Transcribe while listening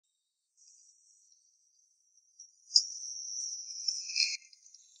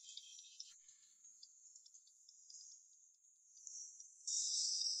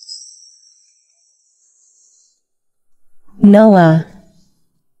Noah.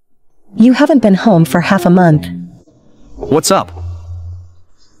 You haven't been home for half a month. What's up?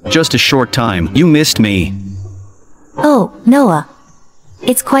 Just a short time. You missed me. Oh, Noah.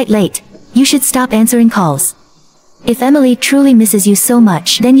 It's quite late. You should stop answering calls. If Emily truly misses you so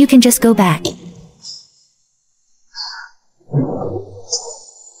much, then you can just go back.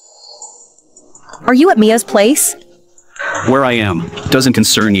 Are you at Mia's place? Where I am doesn't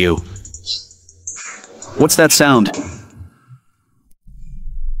concern you. What's that sound?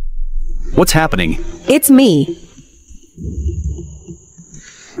 What's happening? It's me.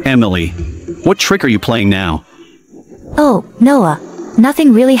 Emily, what trick are you playing now? Oh, Noah.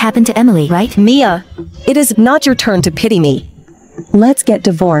 Nothing really happened to Emily, right? Mia, it is not your turn to pity me. Let's get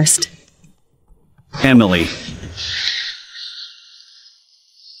divorced. Emily.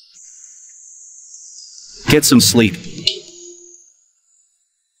 Get some sleep.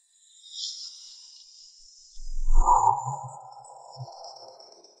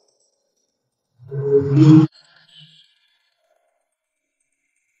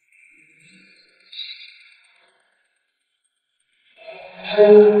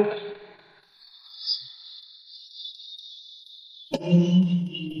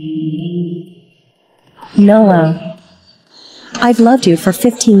 Noah. I've loved you for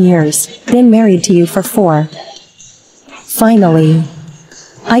 15 years, been married to you for 4. Finally,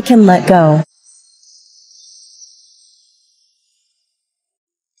 I can let go.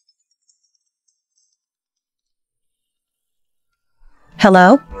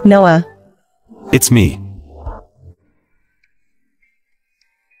 Hello, Noah. It's me.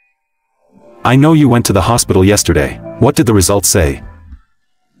 I know you went to the hospital yesterday. What did the results say?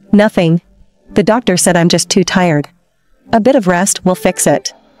 Nothing. The doctor said I'm just too tired. A bit of rest will fix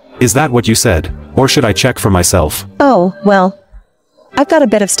it. Is that what you said? Or should I check for myself? Oh, well, I've got a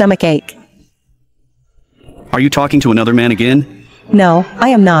bit of stomach ache. Are you talking to another man again? No, I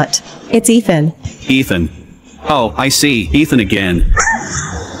am not. It's Ethan. Ethan. Oh, I see. Ethan again.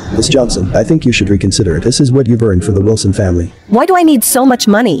 Miss Johnson, I think you should reconsider. This is what you've earned for the Wilson family. Why do I need so much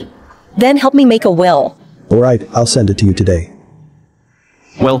money? Then help me make a will. Alright, I'll send it to you today.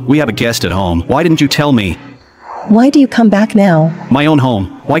 Well, we have a guest at home. Why didn't you tell me? Why do you come back now? My own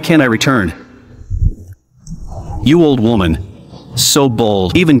home. Why can't I return? You old woman. So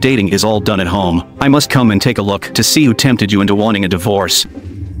bold. Even dating is all done at home. I must come and take a look to see who tempted you into wanting a divorce.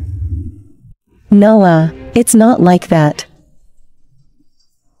 Noah, it's not like that.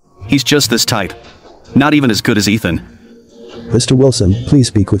 He's just this type. Not even as good as Ethan. Mr. Wilson, please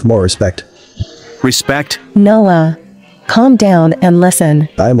speak with more respect. Respect? Noah, calm down and listen.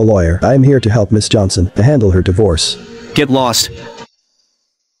 I am a lawyer. I am here to help Miss Johnson to handle her divorce. Get lost.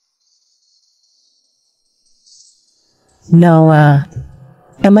 Noah,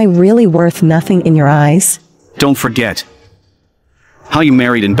 am I really worth nothing in your eyes? Don't forget how you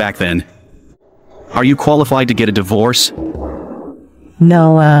married in back then. Are you qualified to get a divorce?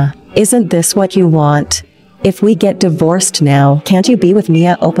 Noah, isn't this what you want? If we get divorced now, can't you be with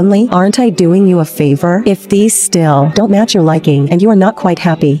Mia openly? Aren't I doing you a favor? If these still don't match your liking and you are not quite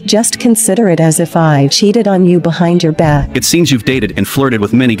happy, just consider it as if I cheated on you behind your back. It seems you've dated and flirted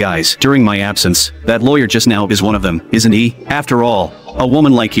with many guys during my absence. That lawyer just now is one of them, isn't he? After all, a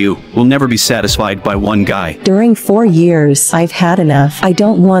woman like you will never be satisfied by one guy. During 4 years, I've had enough. I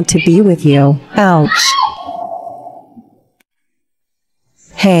don't want to be with you. Ouch.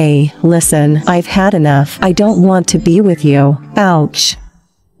 Hey, listen, I've had enough. I don't want to be with you. Ouch.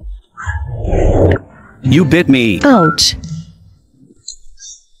 You bit me. Ouch.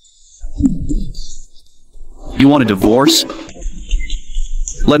 You want a divorce?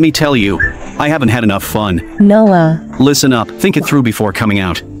 Let me tell you, I haven't had enough fun. Noah. Listen up, think it through before coming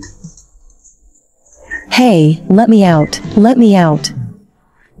out. Hey, let me out. Let me out.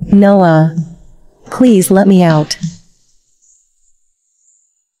 Noah. Please let me out.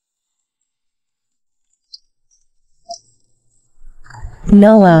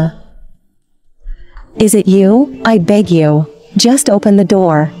 Noah. Is it you? I beg you. Just open the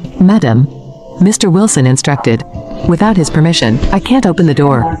door. Madam. Mr. Wilson instructed. Without his permission, I can't open the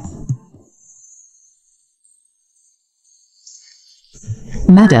door.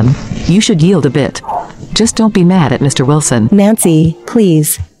 Madam, you should yield a bit. Just don't be mad at Mr. Wilson. Nancy,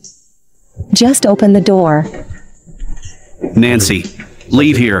 please. Just open the door. Nancy,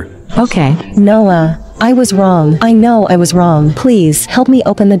 leave here. Okay. Noah, I was wrong. I know I was wrong. Please, help me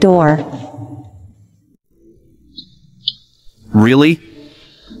open the door. Really?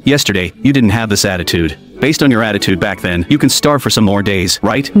 Yesterday, you didn't have this attitude. Based on your attitude back then, you can starve for some more days,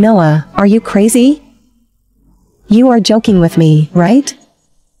 right? Noah, are you crazy? You are joking with me, right?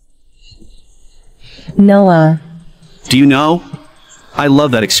 Noah, Do you know? I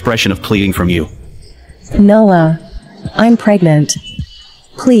love that expression of pleading from you. Noah, I'm pregnant.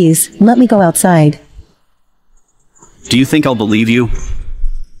 Please, let me go outside. Do you think I'll believe you?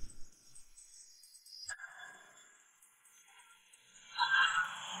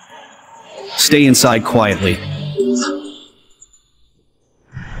 Stay inside quietly.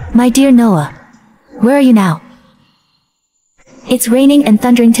 My dear Noah. Where are you now? It's raining and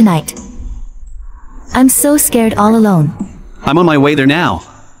thundering tonight. I'm so scared all alone. I'm on my way there now.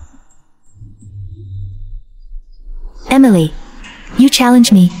 Emily. You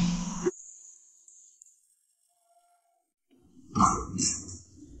challenge me.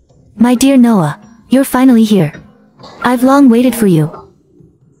 My dear Noah, you're finally here. I've long waited for you.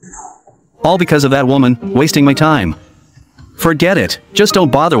 All because of that woman, wasting my time. Forget it, just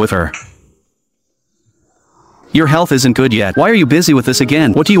don't bother with her. Your health isn't good yet. Why are you busy with this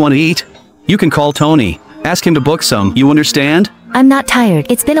again? What do you want to eat? You can call Tony. Ask him to book some, you understand? I'm not tired.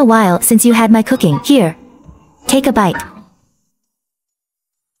 It's been a while since you had my cooking. Here. Take a bite.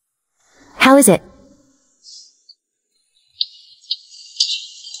 How is it?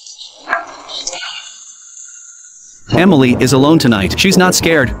 Emily is alone tonight. She's not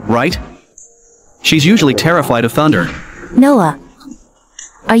scared, right? She's usually terrified of thunder. Noah.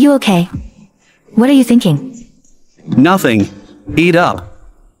 Are you okay? What are you thinking? Nothing. Eat up.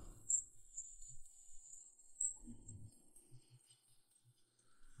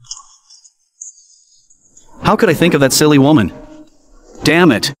 How could I think of that silly woman?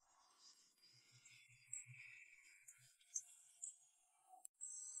 Damn it.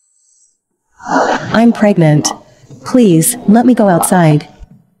 I'm pregnant. Please, let me go outside.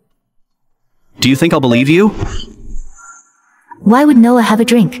 Do you think I'll believe you? Why would Noah have a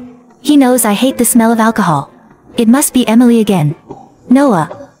drink? He knows I hate the smell of alcohol. It must be Emily again.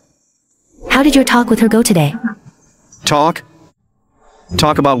 Noah. How did your talk with her go today? Talk?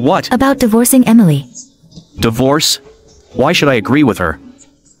 Talk about what? About divorcing Emily. Divorce? Why should I agree with her?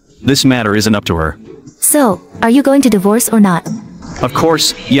 This matter isn't up to her. So, are you going to divorce or not? Of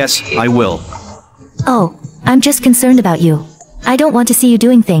course, yes, I will. Oh, I'm just concerned about you. I don't want to see you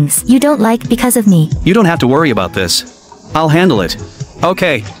doing things you don't like because of me. You don't have to worry about this. I'll handle it.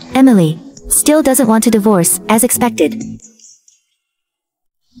 Okay. Emily still doesn't want to divorce, as expected.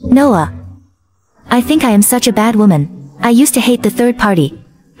 Noah. I think I am such a bad woman. I used to hate the third party.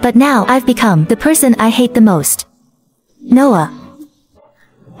 But now I've become the person I hate the most. Noah.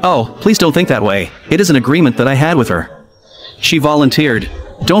 Oh, please don't think that way. It is an agreement that I had with her. She volunteered.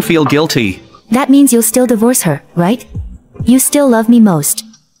 Don't feel guilty. That means you'll still divorce her, right? You still love me most.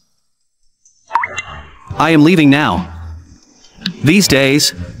 I am leaving now. These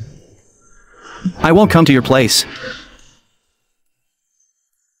days, I won't come to your place.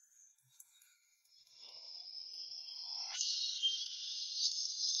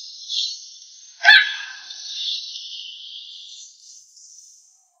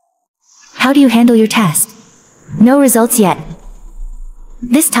 How do you handle your task? No results yet.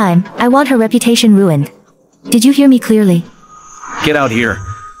 This time, I want her reputation ruined. Did you hear me clearly? Get out here.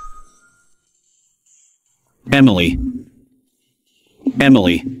 Emily.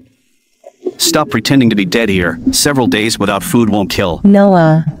 Emily. Stop pretending to be dead here. Several days without food won't kill.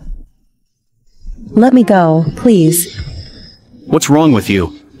 Noah. Let me go, please. What's wrong with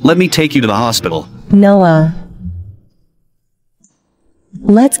you? Let me take you to the hospital. Noah.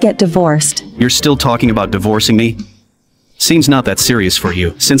 Let's get divorced. You're still talking about divorcing me? Seems not that serious for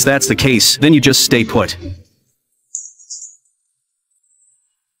you. Since that's the case, then you just stay put.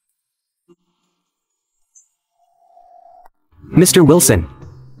 Mr. Wilson.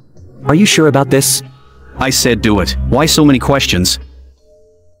 Are you sure about this? I said do it. Why so many questions?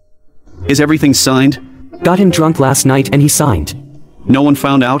 Is everything signed? Got him drunk last night and he signed. No one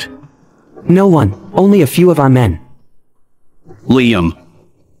found out? No one, only a few of our men. Liam.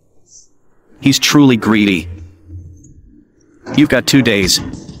 He's truly greedy. You've got 2 days.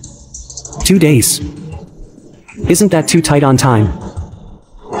 2 days. Isn't that too tight on time?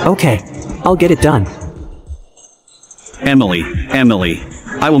 Okay, I'll get it done. Emily, Emily,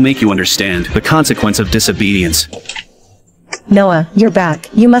 I will make you understand the consequence of disobedience. Noah, you're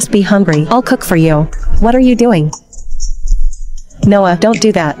back. You must be hungry. I'll cook for you. What are you doing? Noah, don't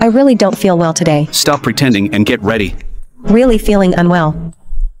do that. I really don't feel well today. Stop pretending and get ready. Really feeling unwell.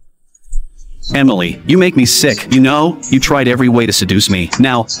 Emily, you make me sick, you know? You tried every way to seduce me.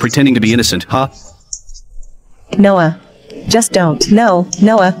 Now, pretending to be innocent, huh? Noah. Just don't. No,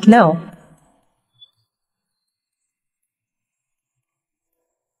 Noah, no.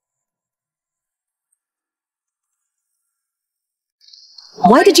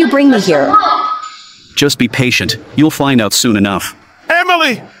 Why did you bring me here? Just be patient. You'll find out soon enough.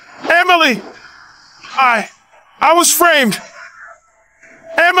 Emily! Emily! I was framed!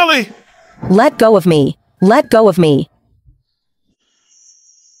 Emily! Let go of me. Let go of me.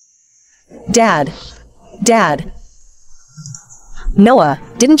 Dad. Dad. Noah,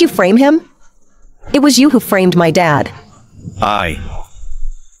 didn't you frame him? It was you who framed my dad. I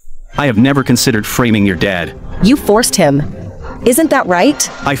have never considered framing your dad. You forced him. Isn't that right?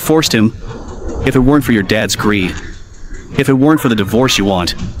 I forced him. If it weren't for your dad's greed, if it weren't for the divorce you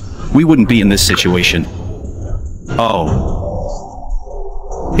want, we wouldn't be in this situation. Oh.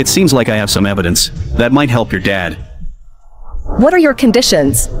 It seems like I have some evidence that might help your dad. What are your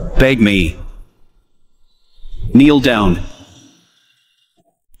conditions? Beg me. Kneel down.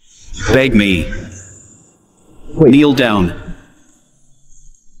 Beg me. Kneel down.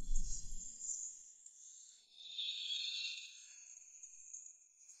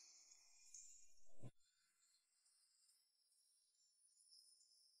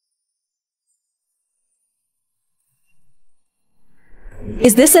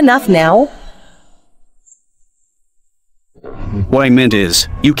 Is this enough now? What I meant is,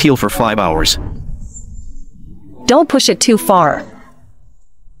 you keel for 5 hours. Don't push it too far.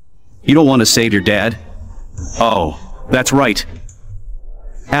 You don't want to save your dad? Oh, that's right.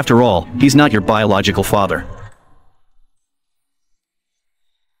 After all, he's not your biological father.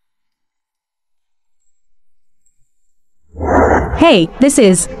 Hey,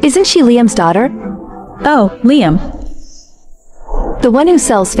 Isn't she Liam's daughter? Oh, Liam. The one who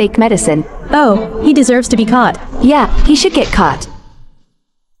sells fake medicine. Oh, he deserves to be caught. Yeah, he should get caught.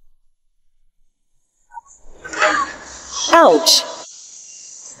 Ouch.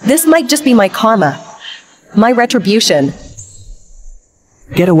 This might just be my karma. My retribution.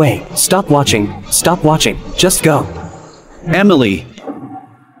 Get away. Stop watching. Stop watching. Just go. Emily.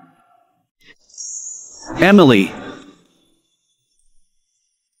 Emily.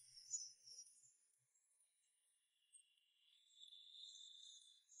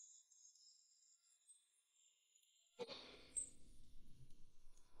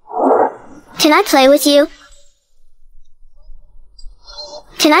 Can I play with you?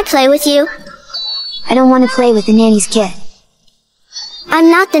 Can I play with you? I don't want to play with the nanny's kid.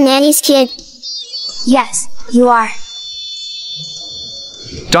 I'm not the nanny's kid. Yes, you are.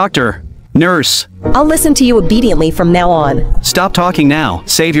 Doctor. Nurse. I'll listen to you obediently from now on. Stop talking now.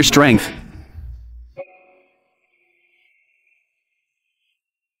 Save your strength.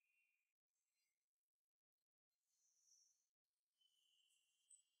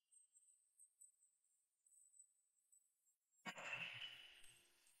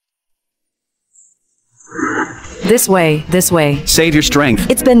 This way, this way. Save your strength.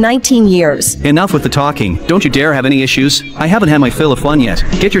 It's been 19 years. Enough with the talking. Don't you dare have any issues. I haven't had my fill of fun yet.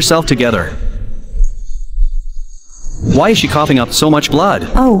 Get yourself together. Why is she coughing up so much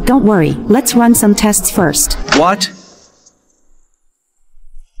blood? Oh, don't worry. Let's run some tests first. What?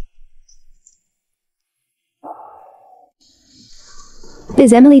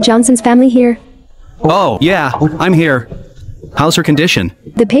 Is Emily Johnson's family here? Oh, yeah, I'm here. How's her condition?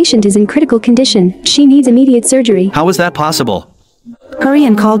 The patient is in critical condition. She needs immediate surgery. How is that possible? Hurry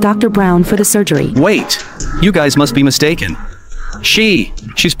and call Dr. Brown for the surgery. Wait, you guys must be mistaken.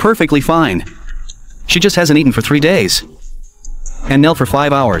 She's perfectly fine. She just hasn't eaten for 3 days. And knelt for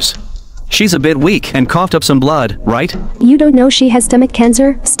 5 hours. She's a bit weak and coughed up some blood, right? You don't know she has stomach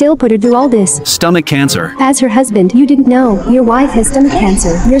cancer? Still put her through all this. Stomach cancer. As her husband, you didn't know. Your wife has stomach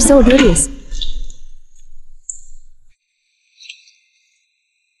cancer. You're so oblivious.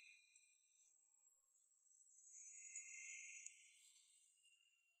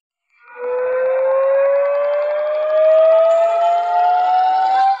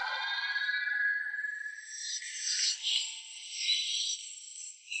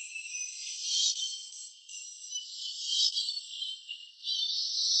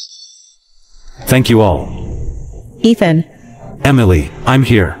 Thank you all. Ethan, Emily, I'm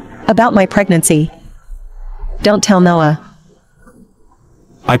here. about my pregnancy. Don't tell Noah.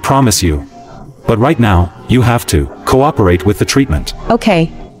 I promise you. But right now, you have to cooperate with the treatment.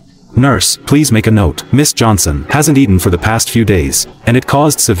 Okay. Nurse, please make a note. Miss Johnson hasn't eaten for the past few days, and it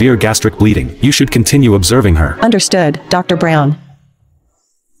caused severe gastric bleeding. You should continue observing her. Understood, Dr. Brown.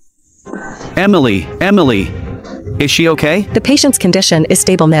 Emily. Is she okay? The patient's condition is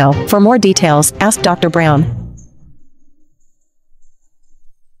stable now. For more details, ask Dr. Brown.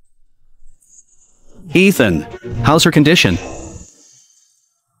 Ethan, how's her condition?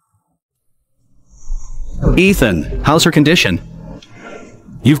 Ethan, how's her condition?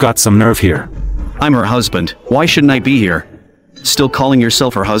 You've got some nerve here. I'm her husband. Why shouldn't I be here? Still calling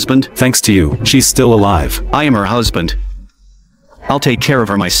yourself her husband? Thanks to you, she's still alive. I am her husband. I'll take care of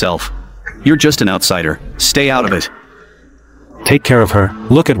her myself. You're just an outsider. Stay out of it. Take care of her.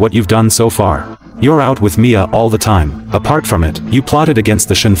 Look at what you've done so far. You're out with Mia all the time. Apart from it, you plotted against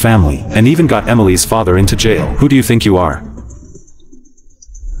the Shen family, and even got Emily's father into jail. Who do you think you are?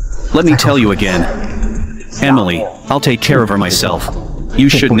 Let me tell you again. Emily, I'll take care of her myself. You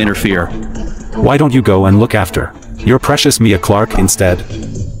shouldn't interfere. Why don't you go and look after your precious Mia Clark instead?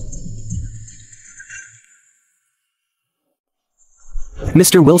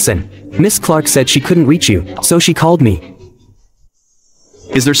 Mr. Wilson, Miss Clark said she couldn't reach you, so she called me.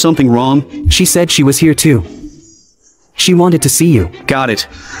 Is there something wrong? She said she was here too. She wanted to see you. Got it.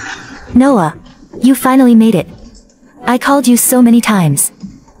 Noah, you finally made it. I called you so many times.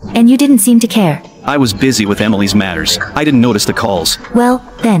 And you didn't seem to care. I was busy with Emily's matters. I didn't notice the calls. Well,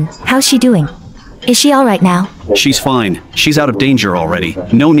 then, how's she doing? Is she alright now? She's fine. She's out of danger already.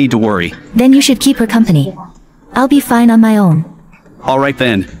 No need to worry. Then you should keep her company. I'll be fine on my own. Alright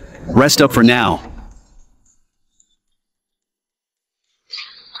then. Rest up for now.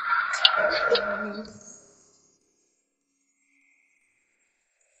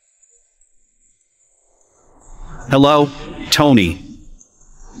 Hello? Tony.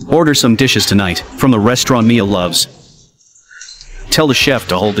 Order some dishes tonight, from the restaurant Mia loves. Tell the chef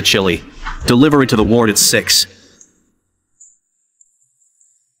to hold the chili. Deliver it to the ward at 6.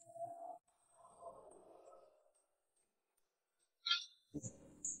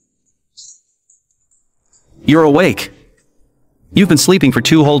 You're awake. You've been sleeping for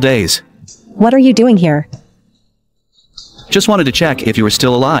 2 whole days. What are you doing here? Just wanted to check if you were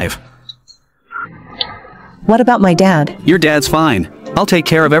still alive. What about my dad? Your dad's fine. I'll take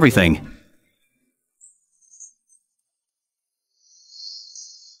care of everything.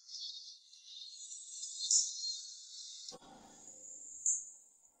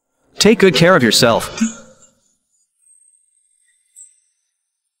 Take good care of yourself.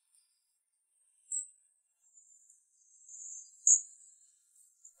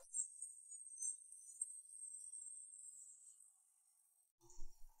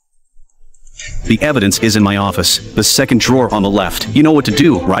 The evidence is in my office, the second drawer on the left. You know what to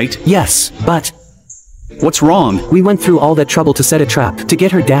do, right? Yes, but... What's wrong? We went through all that trouble to set a trap, to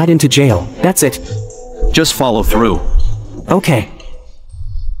get her dad into jail. That's it. Just follow through. Okay.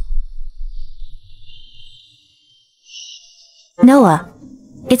 Noah,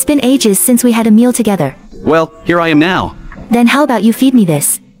 it's been ages since we had a meal together. Well, here I am now. Then how about you feed me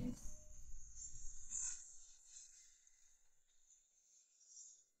this?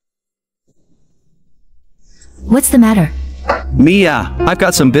 What's the matter? Mia, I've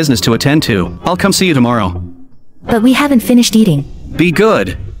got some business to attend to. I'll come see you tomorrow. But we haven't finished eating. Be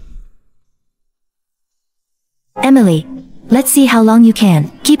good. Emily, let's see how long you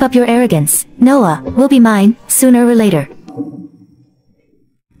can. Keep up your arrogance. Noah will be mine, sooner or later.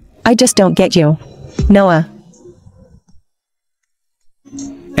 I just don't get you. Noah.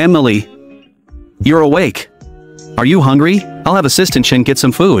 Emily, you're awake. Are you hungry? I'll have Assistant Shin get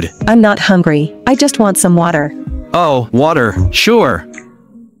some food. I'm not hungry. I just want some water. Oh, water. Sure.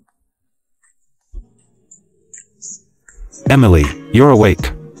 Emily, you're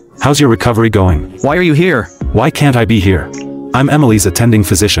awake. How's your recovery going? Why are you here? Why can't I be here? I'm Emily's attending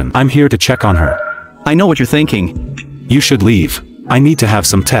physician. I'm here to check on her. I know what you're thinking. You should leave. I need to have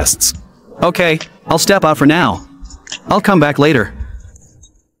some tests. Okay, I'll step out for now. I'll come back later.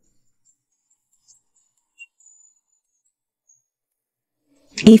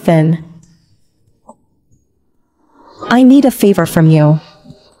 Ethan. I need a favor from you.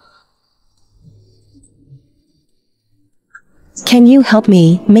 Can you help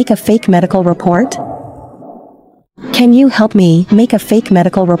me make a fake medical report? Can you help me make a fake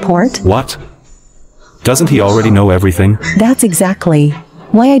medical report? What? Doesn't he already know everything? That's exactly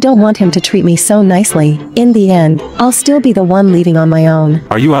why I don't want him to treat me so nicely. In the end, I'll still be the one leaving on my own.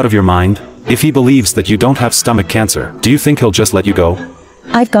 Are you out of your mind? If he believes that you don't have stomach cancer, do you think he'll just let you go?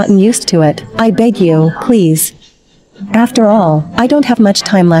 I've gotten used to it. I beg you, please. After all, I don't have much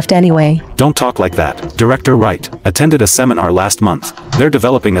time left anyway. Don't talk like that. Director Wright attended a seminar last month. They're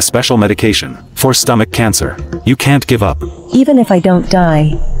developing a special medication for stomach cancer. You can't give up. Even if I don't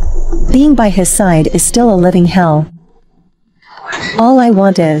die, being by his side is still a living hell. All I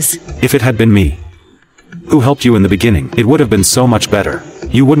want is... If it had been me who helped you in the beginning, it would have been so much better.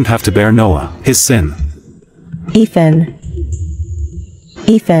 You wouldn't have to bear Noah, his sin. Ethan.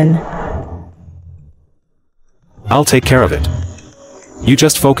 Ethan. I'll take care of it. You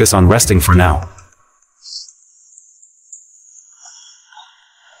just focus on resting for now.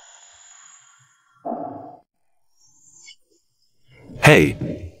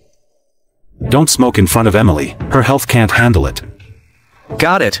 Hey. Don't smoke in front of Emily. Her health can't handle it.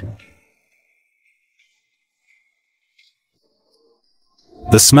 Got it.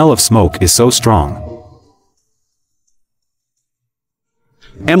 The smell of smoke is so strong.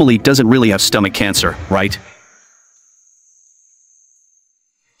 Emily doesn't really have stomach cancer, right?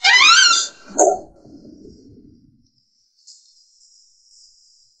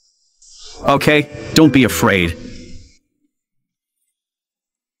 Okay, don't be afraid.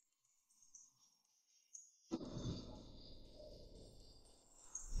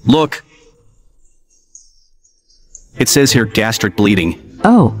 Look. It says here gastric bleeding.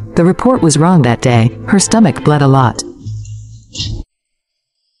 Oh, the report was wrong that day. Her stomach bled a lot.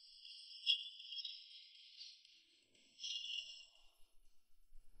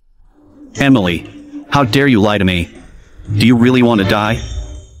 Emily, how dare you lie to me? Do you really want to die?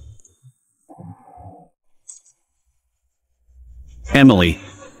 Emily,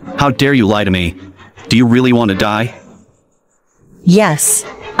 how dare you lie to me? Do you really want to die? Yes,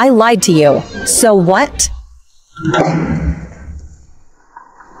 I lied to you. So what?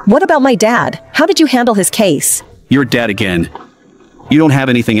 What about my dad? How did you handle his case? Your dad again. You don't have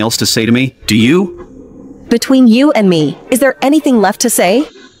anything else to say to me, do you? Between you and me, is there anything left to say?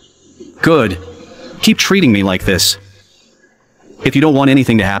 Good. Keep treating me like this. If you don't want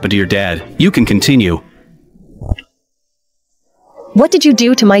anything to happen to your dad, you can continue. What did you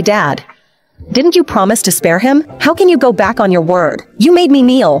do to my dad? Didn't you promise to spare him? How can you go back on your word? You made me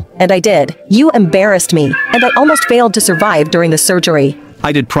kneel, and I did. You embarrassed me, and I almost failed to survive during the surgery.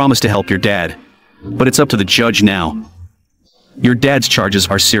 I did promise to help your dad, but it's up to the judge now. Your dad's charges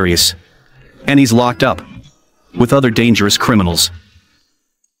are serious, and he's locked up with other dangerous criminals.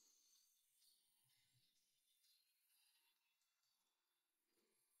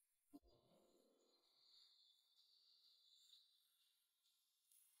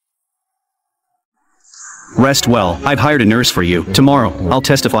 Rest well. I've hired a nurse for you. Tomorrow, I'll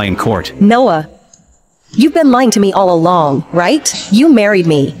testify in court. Noah, you've been lying to me all along, right? You married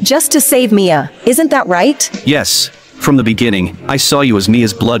me just to save Mia. Isn't that right? Yes. From the beginning, I saw you as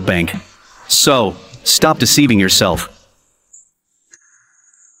Mia's blood bank. So, stop deceiving yourself.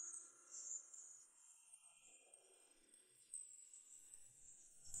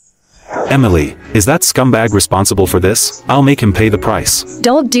 Emily, is that scumbag responsible for this? I'll make him pay the price.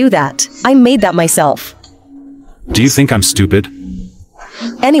 Don't do that. I made that myself. Do you think I'm stupid?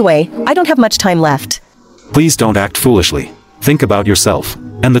 Anyway, I don't have much time left. Please don't act foolishly. Think about yourself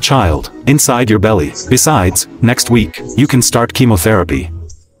and the child inside your belly. Besides, next week, you can start chemotherapy.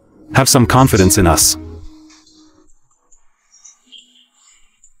 Have some confidence in us.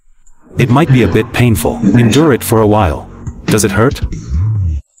 It might be a bit painful. Endure it for a while. Does it hurt?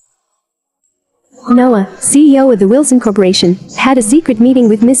 Noah, CEO of the Wilson Corporation, had a secret meeting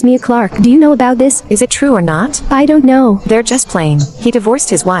with Miss Mia Clark. Do you know about this? Is it true or not? I don't know. They're just playing. He divorced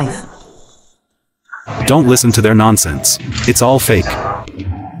his wife. Don't listen to their nonsense. It's all fake.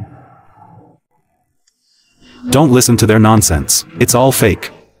 Don't listen to their nonsense. It's all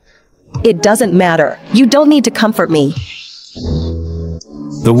fake. It doesn't matter. You don't need to comfort me.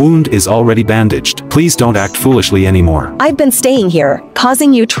 The wound is already bandaged. Please don't act foolishly anymore. I've been staying here,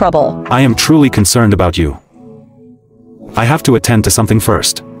 causing you trouble. I am truly concerned about you. I have to attend to something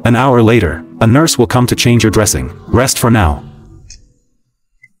first. An hour later, a nurse will come to change your dressing. Rest for now.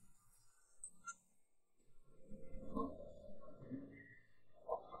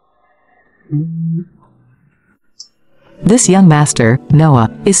 This young master, Noah,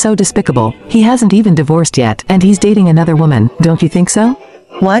 is so despicable. He hasn't even divorced yet, and he's dating another woman. Don't you think so?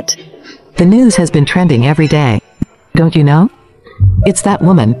 What? The news has been trending every day. Don't you know? It's that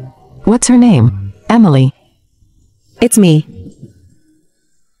woman. What's her name? Emily. It's me.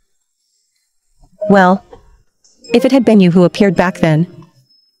 Well, if it had been you who appeared back then,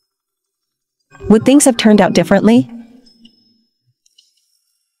 would things have turned out differently?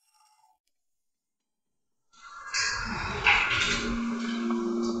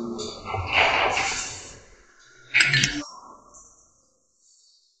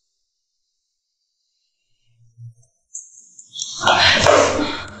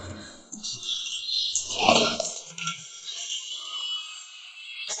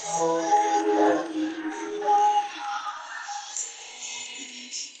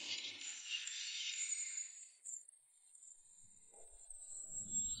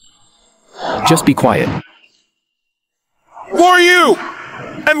 Just be quiet. Who are you?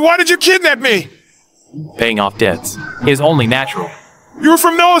 And why did you kidnap me? Paying off debts is only natural. You were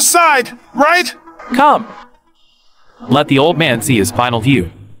from Noah's side, right? Come. Let the old man see his final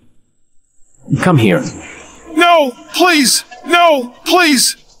view. Come here. No, please. No,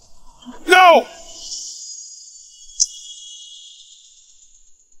 please! No!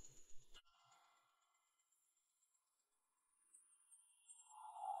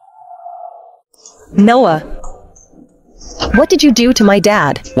 Noah, what did you do to my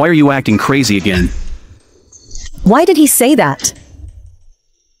dad? Why are you acting crazy again? Why did he say that?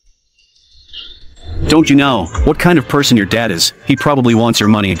 Don't you know what kind of person your dad is? He probably wants your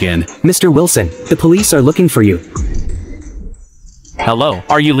money again. Mr. Wilson, the police are looking for you. Hello,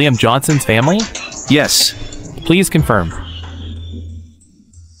 are you Liam Johnson's family? Yes. Please confirm.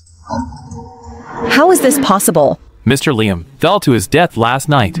 How is this possible? Mr. Liam fell to his death last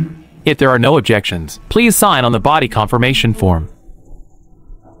night. If there are no objections, please sign on the body confirmation form.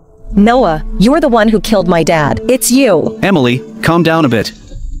 Noah, you're the one who killed my dad. It's you. Emily, calm down a bit.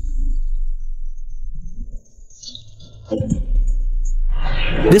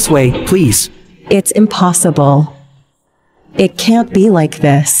 This way, please. It's impossible. It can't be like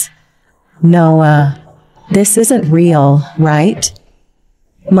this. Noah, this isn't real, right?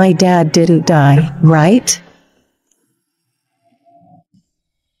 My dad didn't die, right?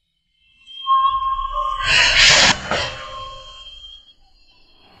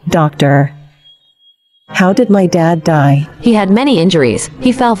 Doctor, how did my dad die? He had many injuries.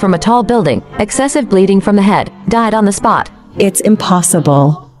 He fell from a tall building, excessive bleeding from the head, died on the spot. It's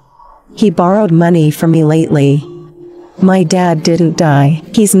impossible. He borrowed money from me lately. My dad didn't die.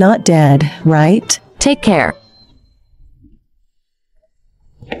 He's not dead, right? Take care.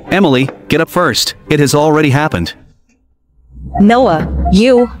 Emily, get up first. It has already happened. Noah,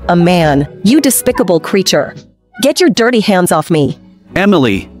 you, a man, you despicable creature. Get your dirty hands off me.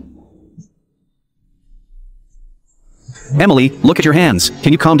 Emily! Emily, look at your hands.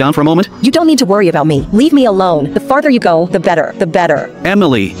 Can you calm down for a moment? You don't need to worry about me. Leave me alone. The farther you go, the better, the better.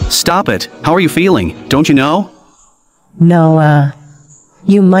 Emily, stop it. How are you feeling? Don't you know? Noah,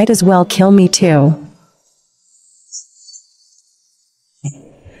 you might as well kill me too.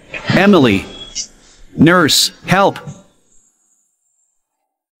 Emily! Nurse, help!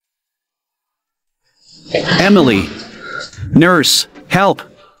 Emily! Nurse, help!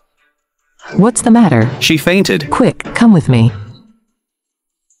 What's the matter? She fainted. Quick, come with me.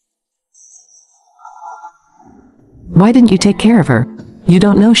 Why didn't you take care of her? You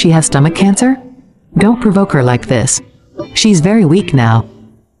don't know she has stomach cancer? Don't provoke her like this. She's very weak now.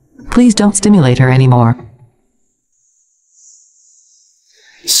 Please don't stimulate her anymore.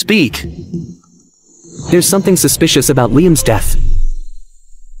 Speak! There's something suspicious about Liam's death.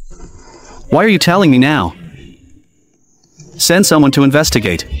 Why are you telling me now? Send someone to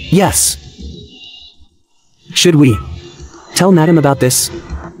investigate. Yes. Should we tell Madam about this?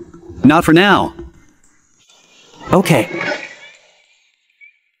 Not for now. Okay.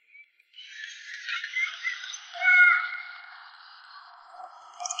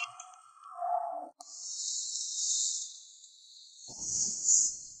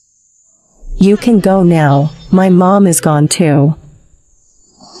 You can go now. My mom is gone too.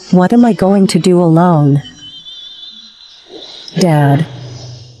 What am I going to do alone? Dad,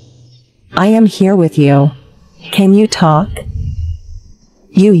 I am here with you. Can you talk?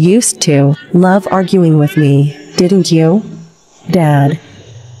 You used to love arguing with me, didn't you? Dad.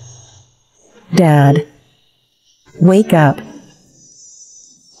 Dad. Wake up.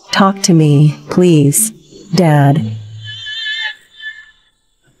 Talk to me, please. Dad.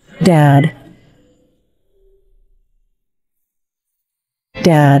 Dad.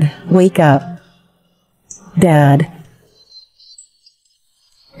 Dad, wake up. Dad.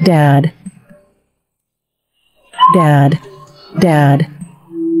 Dad. Dad. Dad.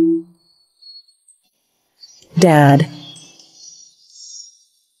 Dad.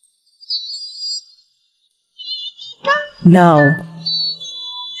 No.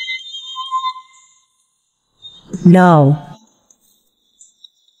 No.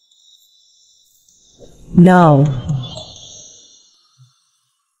 No.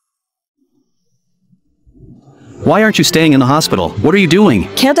 Why aren't you staying in the hospital? What are you doing?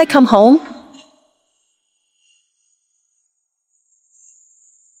 Can't I come home?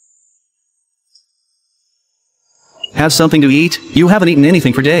 Have something to eat? You haven't eaten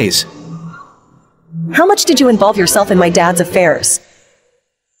anything for days. How much did you involve yourself in my dad's affairs?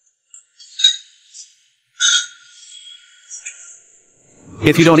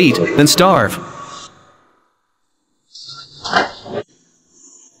 If you don't eat, then starve.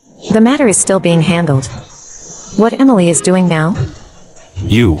 The matter is still being handled. What Emily is doing now?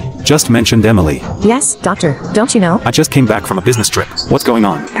 You just mentioned Emily. Yes, doctor, don't you know? I just came back from a business trip. What's going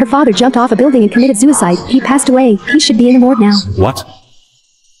on? Her father jumped off a building and committed suicide. He passed away. He should be in the morgue now. What?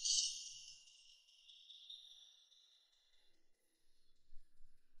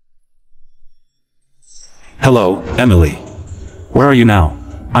 Hello, Emily. Where are you now?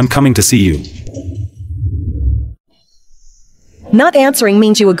 I'm coming to see you. Not answering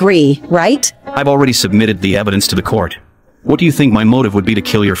means you agree, right? I've already submitted the evidence to the court. What do you think my motive would be to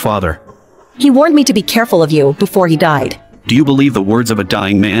kill your father? He warned me to be careful of you before he died. Do you believe the words of a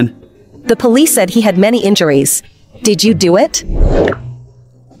dying man? The police said he had many injuries. Did you do it?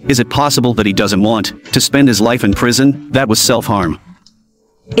 Is it possible that he doesn't want to spend his life in prison? That was self-harm.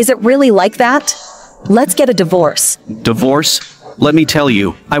 Is it really like that? Let's get a divorce. Divorce? Let me tell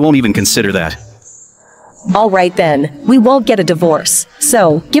you, I won't even consider that. All right then, we won't get a divorce.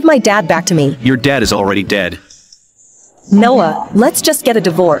 So, give my dad back to me. Your dad is already dead. Noah, let's just get a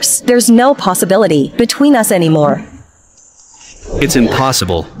divorce. There's no possibility between us anymore. It's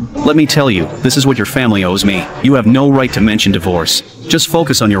impossible. Let me tell you, this is what your family owes me. You have no right to mention divorce. Just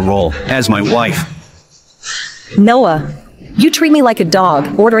focus on your role as my wife. Noah, you treat me like a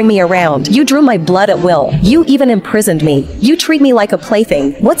dog, ordering me around. You drew my blood at will. You even imprisoned me. You treat me like a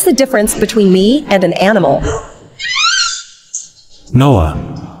plaything. What's the difference between me and an animal? Noah.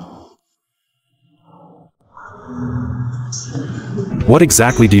 What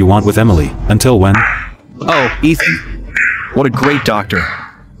exactly do you want with Emily? Until when? Oh, Ethan. What a great doctor.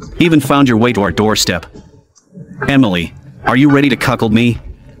 Even found your way to our doorstep. Emily, are you ready to cuckold me?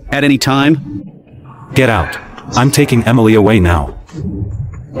 At any time? Get out. I'm taking Emily away now.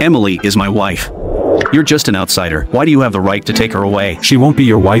 Emily is my wife. You're just an outsider. Why do you have the right to take her away? She won't be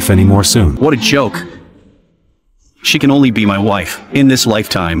your wife anymore soon. What a joke. She can only be my wife in this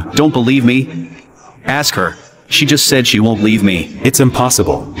lifetime. Don't believe me? Ask her. She just said she won't leave me. It's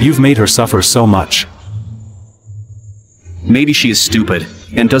impossible. You've made her suffer so much. Maybe she is stupid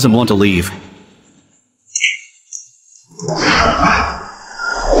and doesn't want to leave.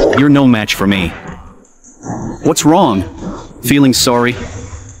 You're no match for me. What's wrong? Feeling sorry?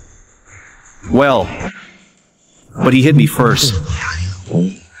 Well, but he hit me first.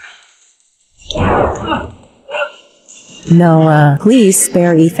 Noah, please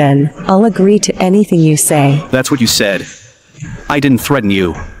spare Ethan. I'll agree to anything you say. That's what you said. I didn't threaten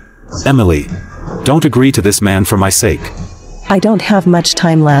you. Emily, don't agree to this man for my sake. I don't have much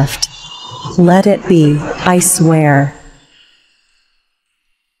time left. Let it be, I swear.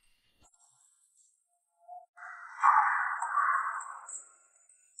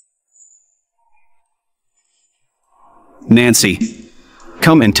 Nancy,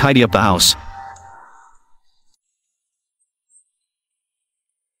 come and tidy up the house.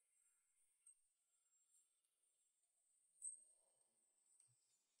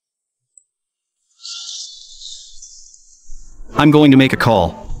 I'm going to make a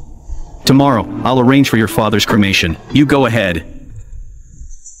call. Tomorrow, I'll arrange for your father's cremation. You go ahead.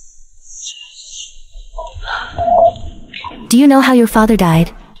 Do you know how your father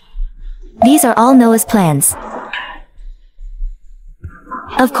died? These are all Noah's plans.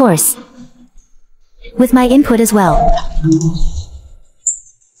 Of course. With my input as well.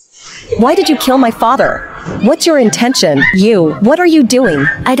 Why did you kill my father? What's your intention? What are you doing?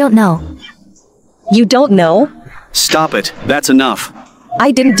 I don't know. You don't know? Stop it. That's enough.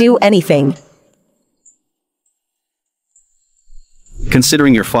 I didn't do anything.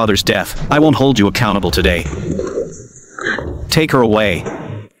 Considering your father's death, I won't hold you accountable today. Take her away.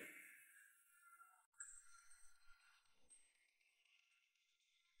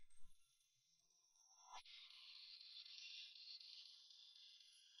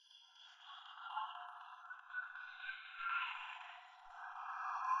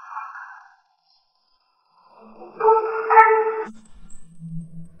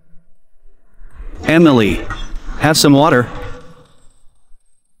 Emily, have some water.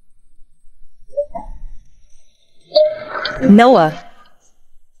 Noah.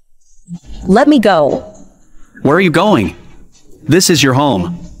 Let me go. Where are you going? This is your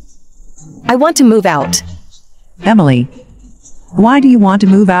home. I want to move out. Emily. Why do you want to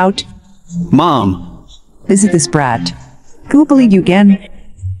move out? Mom. Is it this brat? Who bullied you again?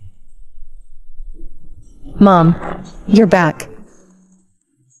 Mom, you're back.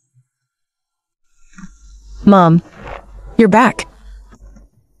 Mom, you're back.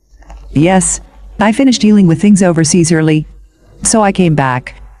 Yes, I finished dealing with things overseas early, so I came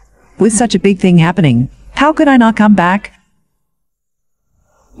back. With such a big thing happening, how could I not come back?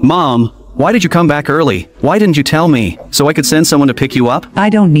 Mom, why did you come back early? Why didn't you tell me, so I could send someone to pick you up?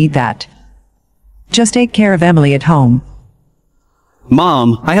 I don't need that. Just take care of Emily at home.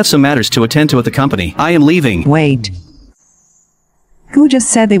 Mom, I have some matters to attend to at the company. I am leaving. Wait. Who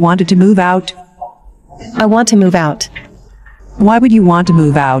just said they wanted to move out? I want to move out. Why would you want to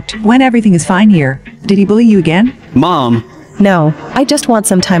move out when everything is fine here? Did he bully you again? Mom. No, I just want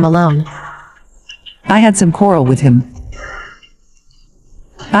some time alone. I had some quarrel with him.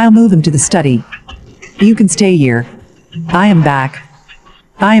 I'll move him to the study. You can stay here. I am back.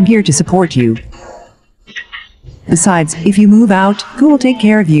 I am here to support you. Besides, if you move out, who will take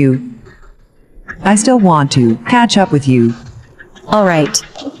care of you? I still want to catch up with you. All right.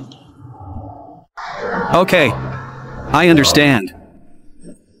 Okay. I understand.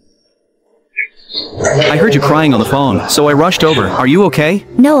 I heard you crying on the phone, so I rushed over. Are you okay?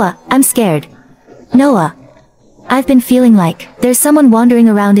 Noah, I'm scared. Noah, I've been feeling like there's someone wandering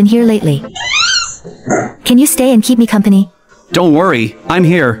around in here lately. Can you stay and keep me company? Don't worry, I'm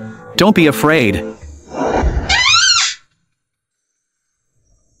here. Don't be afraid.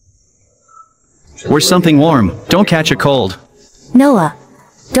 Wear something warm. Don't catch a cold. Noah,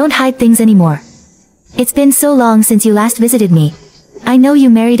 don't hide things anymore. It's been so long since you last visited me. I know you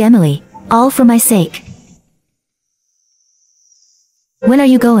married Emily, all for my sake. When are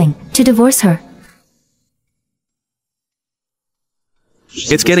you going to divorce her?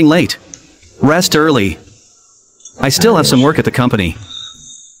 It's getting late. Rest early. I still have some work at the company.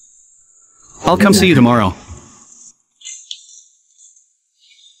 I'll come see you tomorrow.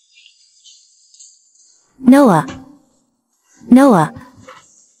 Noah. Noah.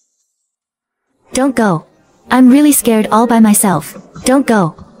 Don't go. I'm really scared all by myself. Don't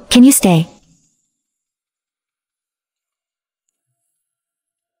go. Can you stay?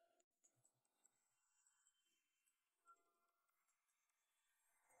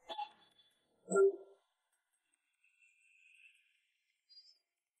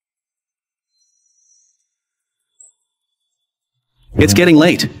 It's getting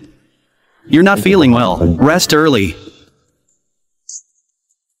late. You're not feeling well. Rest early.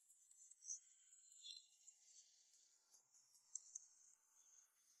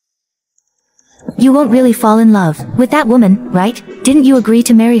 You won't really fall in love with that woman, right? Didn't you agree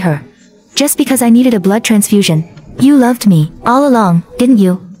to marry her? Just because I needed a blood transfusion. You loved me all along, didn't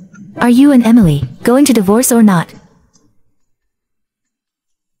you? Are you and Emily going to divorce or not?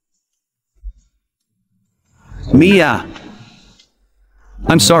 Mia!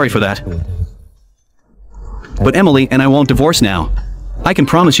 I'm sorry for that. But Emily and I won't divorce now. I can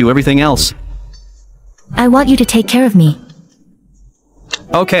promise you everything else. I want you to take care of me.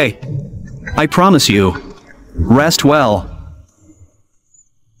 Okay. I promise you. Rest well.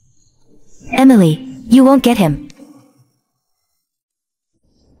 Emily, you won't get him.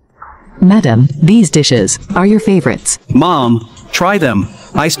 Madam, these dishes are your favorites. Mom, try them.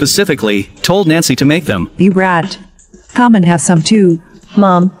 I specifically told Nancy to make them. You brat. Come and have some too.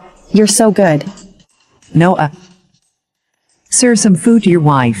 Mom, you're so good. Noah. Serve some food to your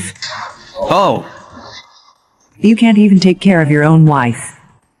wife. Oh. You can't even take care of your own wife.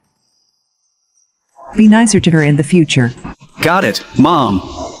 Be nicer to her in the future. Got it, Mom.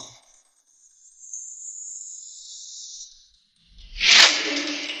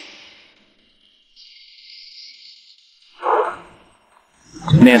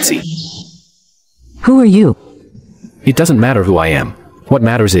 Nancy. Who are you? It doesn't matter who I am. What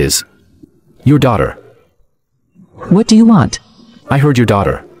matters is your daughter. What do you want? I heard your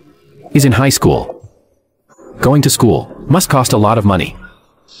daughter is in high school. Going to school must cost a lot of money.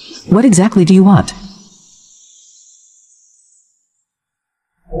 What exactly do you want?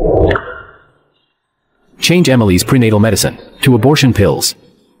 Change Emily's prenatal medicine to abortion pills.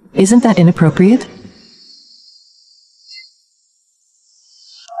 Isn't that inappropriate?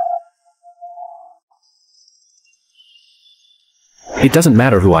 It doesn't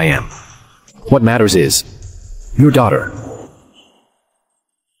matter who I am. What matters is your daughter.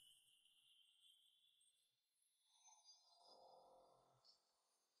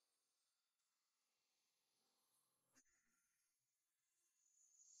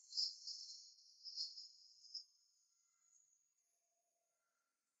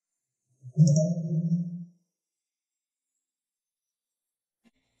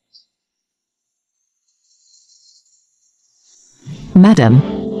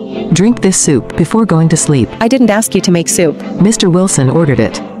 Madam, drink this soup before going to sleep. I didn't ask you to make soup. Mr. Wilson ordered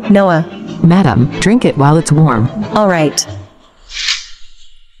it. Noah. Madam, drink it while it's warm. All right.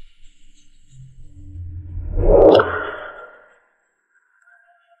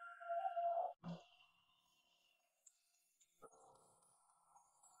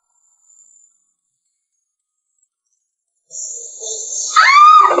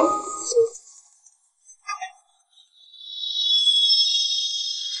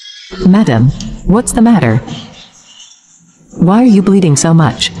 Madam, what's the matter? Why are you bleeding so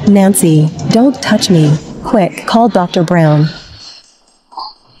much? Nancy, don't touch me. Quick, call Dr. Brown.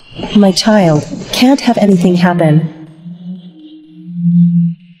 My child can't have anything happen.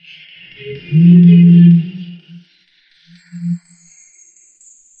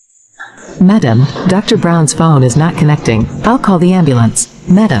 Madam, Dr. Brown's phone is not connecting. I'll call the ambulance.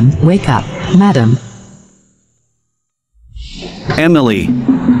 Madam, wake up. Madam. Emily.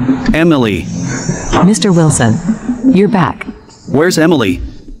 Emily. Mr. Wilson. You're back. Where's Emily?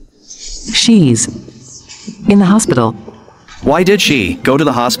 She's in the hospital. Why did she go to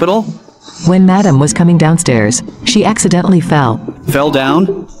the hospital? When Madam was coming downstairs, she accidentally fell. Fell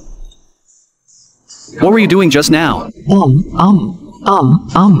down? What were you doing just now?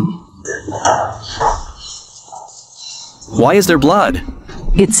 Why is there blood?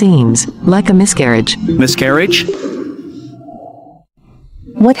 It seems like a miscarriage. Miscarriage?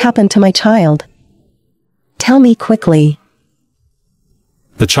 What happened to my child? Tell me quickly.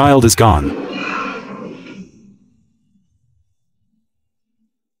 The child is gone.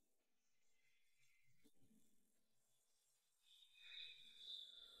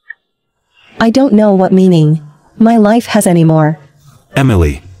 I don't know what meaning my life has anymore.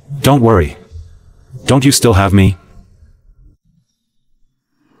 Emily, don't worry. Don't you still have me?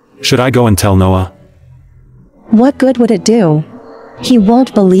 Should I go and tell Noah? What good would it do? He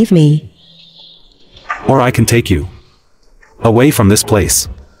won't believe me. Or I can take you away from this place.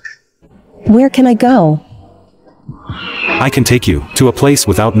 Where can I go? I can take you to a place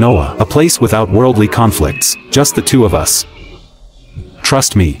without Noah, a place without worldly conflicts, just the two of us.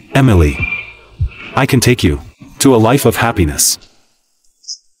 Trust me, Emily. I can take you to a life of happiness.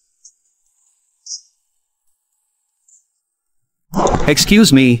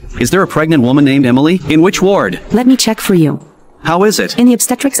 Excuse me, is there a pregnant woman named Emily? In which ward? Let me check for you. How is it? In the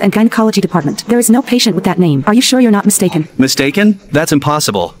obstetrics and gynecology department. There is no patient with that name. Are you sure you're not mistaken? Mistaken? That's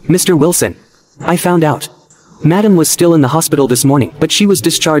impossible. Mr. Wilson, I found out. Madam was still in the hospital this morning, but she was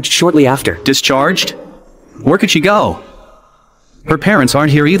discharged shortly after. Discharged? Where could she go? Her parents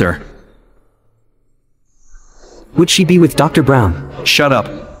aren't here either. Would she be with Dr. Brown? Shut up.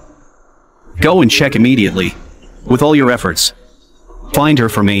 Go and check immediately. With all your efforts. Find her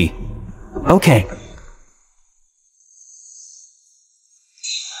for me. Okay.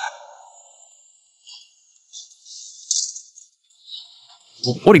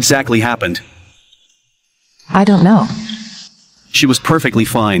 What exactly happened? I don't know. She was perfectly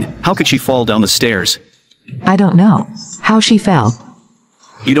fine. How could she fall down the stairs? I don't know how she fell.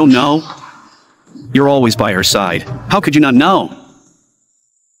 You don't know? You're always by her side. How could you not know?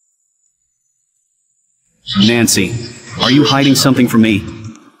 Nancy, are you hiding something from me?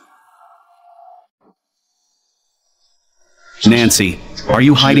 Nancy, are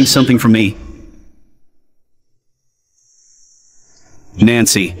you hiding something from me?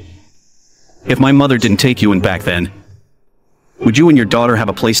 Nancy, if my mother didn't take you in back then, would you and your daughter have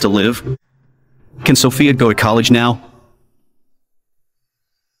a place to live? Can Sophia go to college now?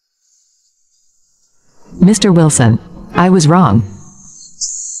 Mr. Wilson, I was wrong.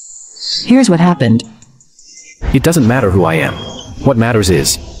 Here's what happened. It doesn't matter who I am. What matters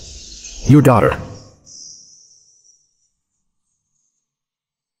is your daughter.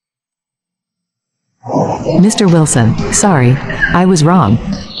 Mr. Wilson, sorry. I was wrong.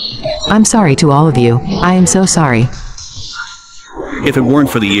 I'm sorry to all of you. I am so sorry. If it weren't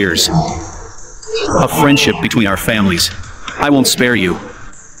for the years of friendship between our families, I won't spare you.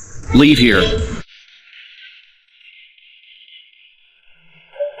 Leave here.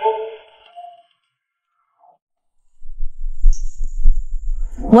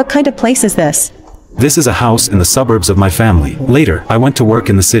 What kind of place is this? This is a house in the suburbs of my family. Later, I went to work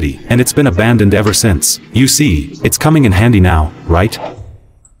in the city, and it's been abandoned ever since. You see, it's coming in handy now, right?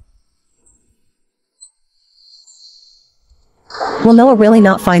 Will Noah really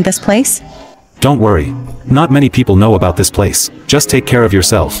not find this place? Don't worry. Not many people know about this place. Just take care of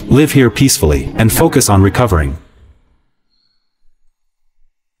yourself, live here peacefully, and focus on recovering.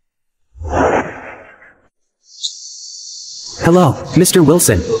 Hello, Mr.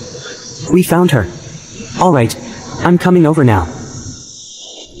 Wilson. We found her. All right, I'm coming over now.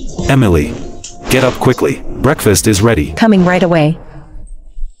 Emily, get up quickly. Breakfast is ready. Coming right away.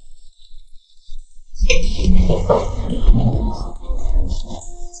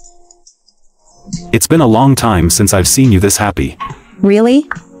 It's been a long time since I've seen you this happy. Really?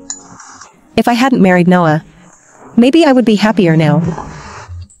 If I hadn't married Noah, maybe I would be happier now.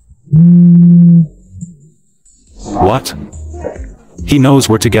 What? He knows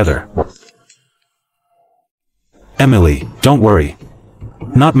we're together. Emily, don't worry.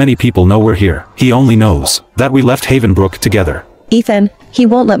 Not many people know we're here. He only knows that we left Havenbrook together. Ethan, he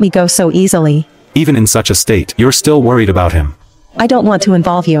won't let me go so easily. Even in such a state, you're still worried about him. I don't want to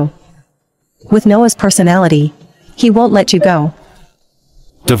involve you. With Noah's personality, he won't let you go.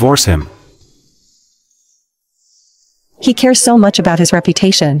 Divorce him. He cares so much about his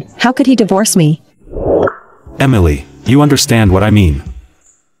reputation. How could he divorce me? Emily, you understand what I mean.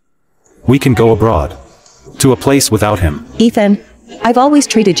 We can go abroad. To a place without him. Ethan, I've always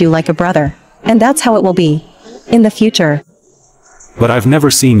treated you like a brother. And that's how it will be. In the future. But I've never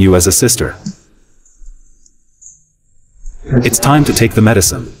seen you as a sister. It's time to take the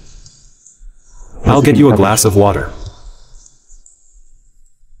medicine. I'll get you a glass of water.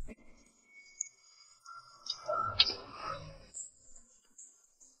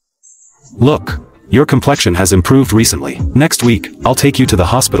 Look, your complexion has improved recently. Next week, I'll take you to the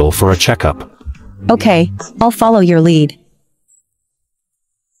hospital for a checkup. Okay, I'll follow your lead.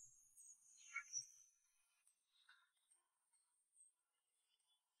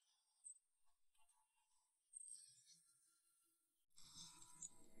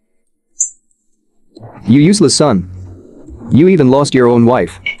 You useless son. You even lost your own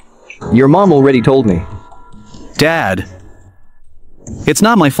wife. Your mom already told me. Dad. It's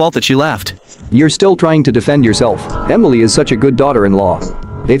not my fault that she left. You're still trying to defend yourself. Emily is such a good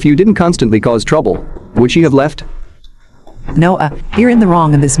daughter-in-law. If you didn't constantly cause trouble, would she have left? Noah, you're in the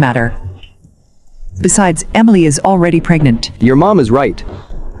wrong in this matter. Besides, Emily is already pregnant. Your mom is right.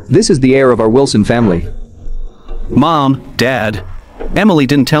 This is the heir of our Wilson family. Mom, Dad, Emily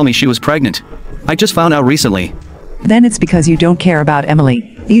didn't tell me she was pregnant. I just found out recently. Then it's because you don't care about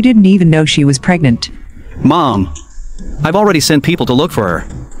Emily. You didn't even know she was pregnant. Mom, I've already sent people to look for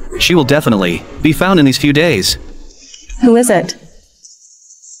her. She will definitely be found in these few days. Who is it?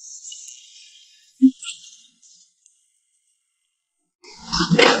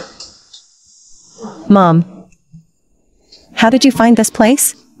 Mom, how did you find this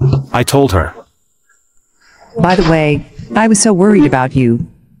place? I told her. By the way, I was so worried about you.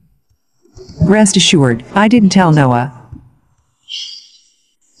 Rest assured, I didn't tell Noah.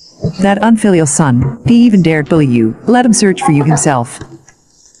 That unfilial son, he even dared bully you. Let him search for you himself.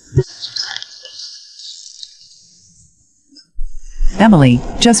 Emily,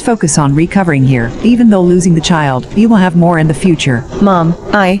 just focus on recovering here. Even though losing the child, you will have more in the future. Mom,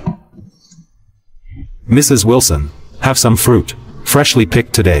 Mrs. Wilson, have some fruit, freshly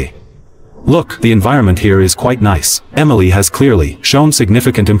picked today. Look, the environment here is quite nice. Emily has clearly shown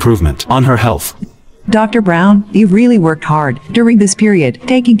significant improvement on her health. Dr. Brown, you've really worked hard during this period,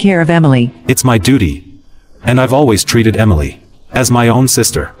 taking care of Emily. It's my duty. And I've always treated Emily as my own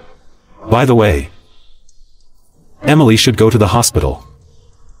sister. By the way, Emily should go to the hospital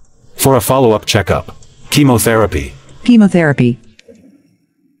for a follow-up checkup. Chemotherapy. Chemotherapy.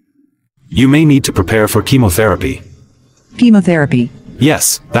 You may need to prepare for chemotherapy. Chemotherapy.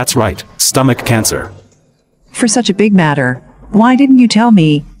 Yes, that's right. Stomach cancer. For such a big matter, why didn't you tell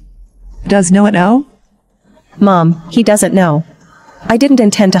me? Does Noah know? Mom, he doesn't know. I didn't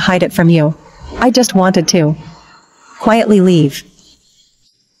intend to hide it from you. I just wanted to quietly leave.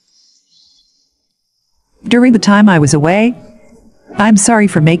 During the time I was away, I'm sorry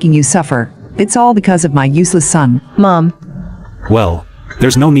for making you suffer. It's all because of my useless son. Mom. Well,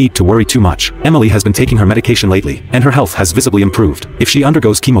 there's no need to worry too much. Emily has been taking her medication lately, and her health has visibly improved. If she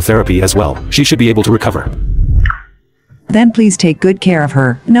undergoes chemotherapy as well, she should be able to recover. Then please take good care of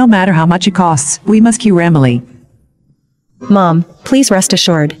her. No matter how much it costs, we must cure Emily. Mom, please rest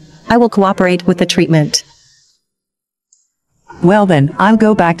assured. I will cooperate with the treatment. Well then, I'll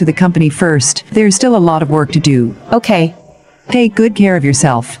go back to the company first. There's still a lot of work to do. Okay. Take good care of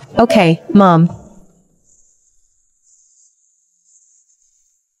yourself. Okay, Mom.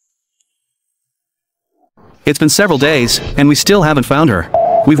 It's been several days, and we still haven't found her.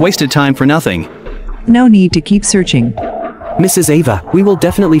 We've wasted time for nothing. No need to keep searching. Mrs. Ava, we will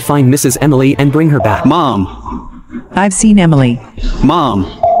definitely find Mrs. Emily and bring her back. Mom! I've seen Emily. Mom!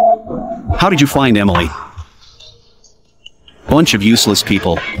 How did you find Emily? Bunch of useless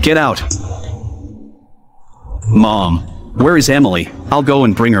people. Get out! Mom, where is Emily? I'll go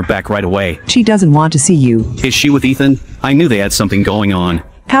and bring her back right away. She doesn't want to see you. Is she with Ethan? I knew they had something going on.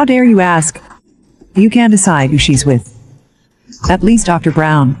 How dare you ask? You can't decide who she's with. At least Dr.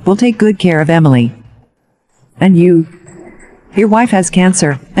 Brown will take good care of Emily. And you. Your wife has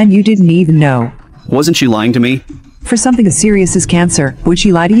cancer, and you didn't even know. Wasn't she lying to me? For something as serious as cancer, would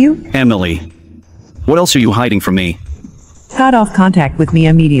she lie to you? Emily. What else are you hiding from me? Cut off contact with me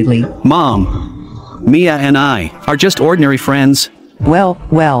immediately. Mom. Mia and I are just ordinary friends. Well,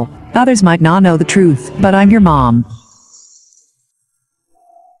 others might not know the truth, but I'm your mom.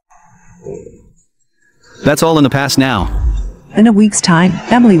 That's all in the past now. In a week's time,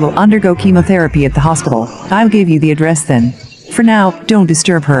 Emily will undergo chemotherapy at the hospital. I'll give you the address then. For now, don't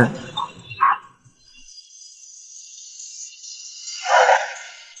disturb her.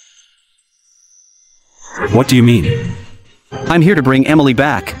 What do you mean? I'm here to bring Emily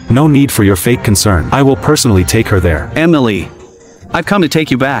back. No need for your fake concern. I will personally take her there. Emily, I've come to take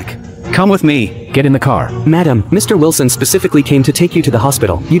you back. Come with me. Get in the car. Madam, Mr. Wilson specifically came to take you to the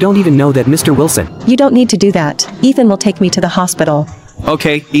hospital. You don't even know that Mr. Wilson. You don't need to do that. Ethan will take me to the hospital.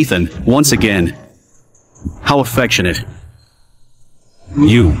 Okay, Ethan, once again. How affectionate.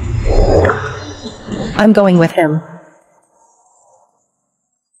 You. I'm going with him.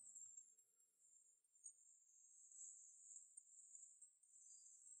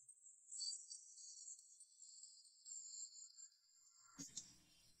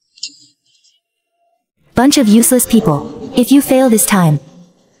 Bunch of useless people. If you fail this time,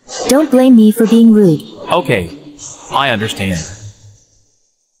 don't blame me for being rude. Okay, I understand.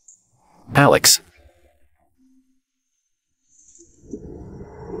 Alex.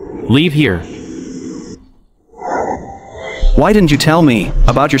 Leave here. Why didn't you tell me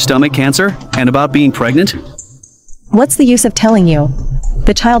about your stomach cancer and about being pregnant? What's the use of telling you?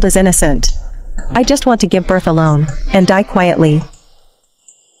 The child is innocent. I just want to give birth alone and die quietly.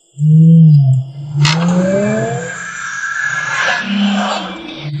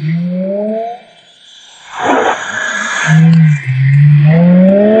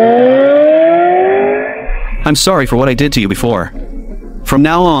 I'm sorry for what I did to you before. From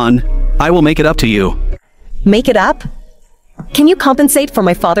now on, I will make it up to you. Make it up? Can you compensate for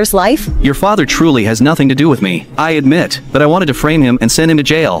my father's life? Your father truly has nothing to do with me. I admit that I wanted to frame him and send him to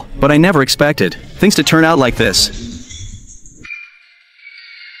jail, but I never expected things to turn out like this.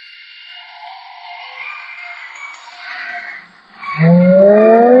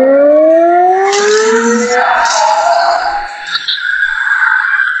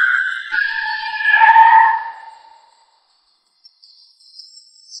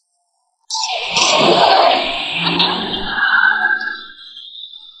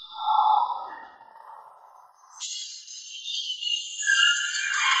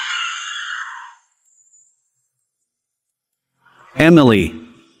 Emily.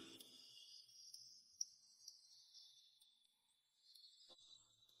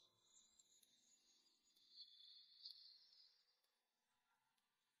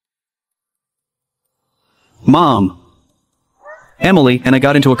 Mom. Emily and I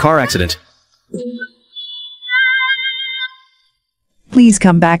got into a car accident. Please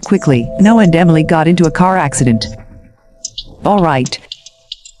come back quickly. Noah and Emily got into a car accident. All right.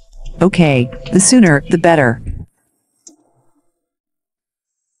 Okay, the sooner, the better.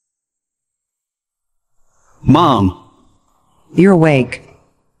 Mom. You're awake.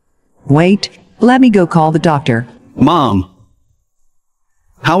 Wait, let me go call the doctor. Mom.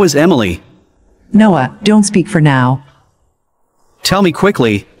 How is Emily? Noah, don't speak for now. Tell me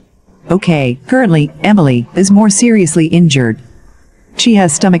quickly. Okay, currently, Emily is more seriously injured. She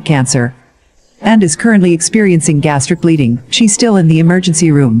has stomach cancer and is currently experiencing gastric bleeding. She's still in the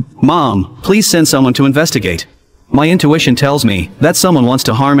emergency room. Mom, please send someone to investigate. My intuition tells me that someone wants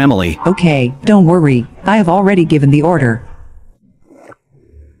to harm Emily. Okay, don't worry. I have already given the order.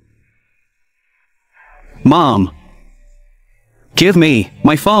 Mom. Give me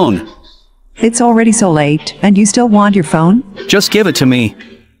my phone. It's already so late, and you still want your phone? Just give it to me.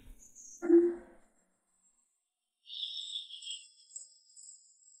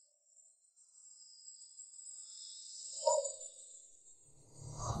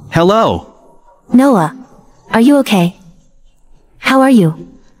 Hello. Noah, are you okay? How are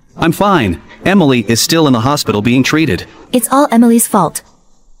you? I'm fine. Emily is still in the hospital being treated. It's all Emily's fault.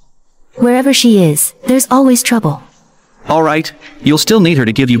 Wherever she is, there's always trouble. All right, you'll still need her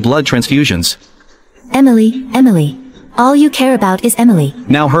to give you blood transfusions. Emily, all you care about is Emily.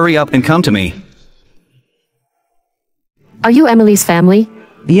 Now hurry up and come to me. Are you Emily's family?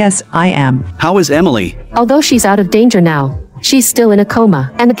 Yes, I am. How is Emily? Although she's out of danger now, she's still in a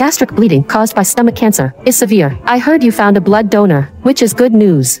coma, and the gastric bleeding caused by stomach cancer is severe. I heard you found a blood donor, which is good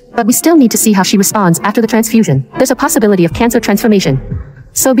news, but we still need to see how she responds after the transfusion. There's a possibility of cancer transformation,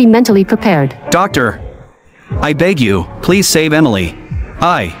 so be mentally prepared. Doctor, I beg you, please save Emily.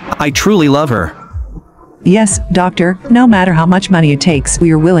 I truly love her. Yes, doctor, no matter how much money it takes,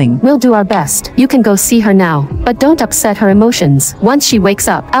 we are willing. We'll do our best. You can go see her now, but don't upset her emotions. Once she wakes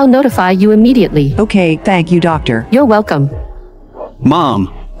up, I'll notify you immediately. Okay, thank you, doctor. You're welcome.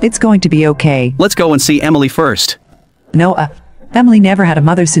 Mom. It's going to be okay. Let's go and see Emily first. No, Emily never had a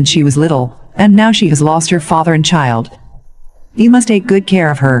mother since she was little, and now she has lost her father and child. You must take good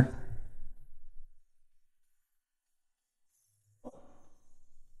care of her.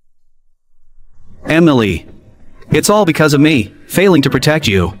 Emily. It's all because of me, failing to protect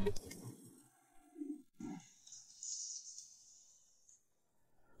you.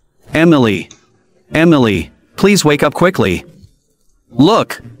 Emily. Please wake up quickly.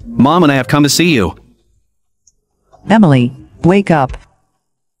 Look, Mom and I have come to see you. Emily, wake up.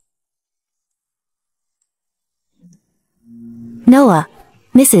 Noah.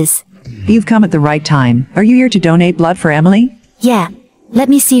 Mrs. You've come at the right time. Are you here to donate blood for Emily? Yeah. Let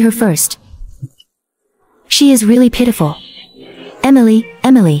me see her first. She is really pitiful.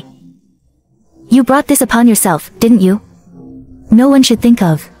 Emily. You brought this upon yourself, didn't you? No one should think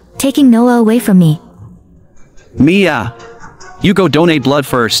of taking Noah away from me. Mia, you go donate blood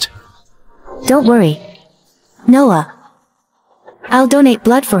first. Don't worry. Noah. I'll donate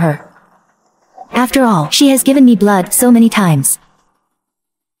blood for her. After all, she has given me blood so many times.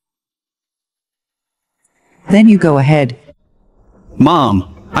 Then you go ahead.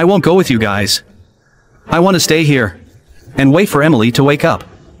 Mom, I won't go with you guys. I want to stay here and wait for Emily to wake up.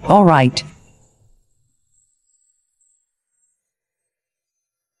 All right.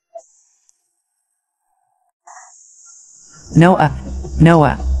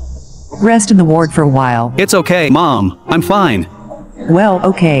 Noah. Rest in the ward for a while. It's okay, Mom. I'm fine. Well,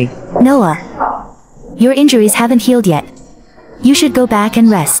 okay. Noah. Your injuries haven't healed yet. You should go back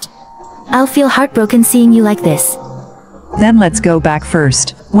and rest. I'll feel heartbroken seeing you like this. Then let's go back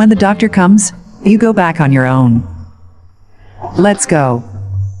first. When the doctor comes, you go back on your own. Let's go.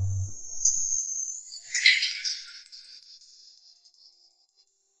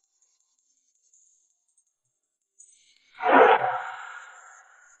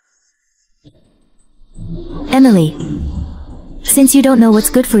 Emily. Since you don't know what's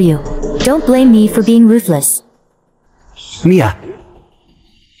good for you, don't blame me for being ruthless. Mia.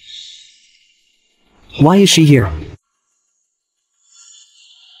 Why is she here?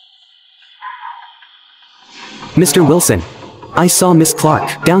 Mr. Wilson. I saw Miss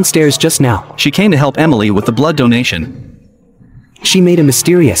Clark downstairs just now. She came to help Emily with the blood donation. She made a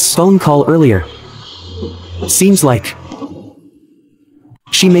mysterious phone call earlier. Seems like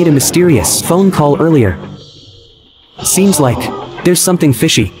she made a mysterious phone call earlier. Seems like there's something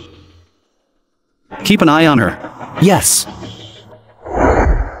fishy. Keep an eye on her. Yes.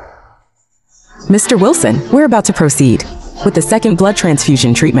 Mr. Wilson, we're about to proceed with the second blood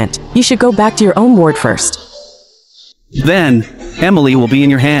transfusion treatment. You should go back to your own ward first. Then, Emily will be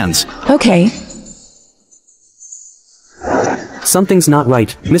in your hands. Okay. Something's not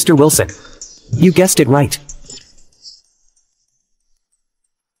right, Mr. Wilson. You guessed it right.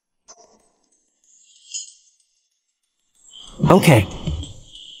 Okay.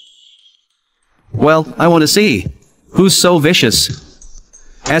 Well, I want to see who's so vicious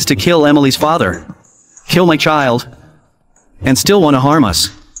as to kill Emily's father, kill my child, and still want to harm us.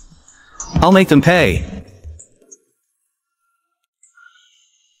 I'll make them pay.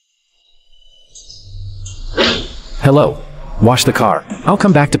 Hello. Wash the car. I'll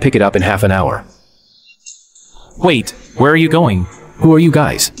come back to pick it up in half an hour. Wait, where are you going? Who are you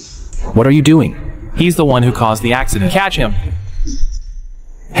guys? What are you doing? He's the one who caused the accident. Catch him!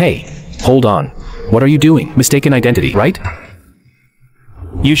 Hey, hold on. What are you doing? Mistaken identity, right?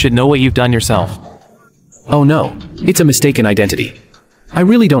 You should know what you've done yourself. Oh no, it's a mistaken identity. I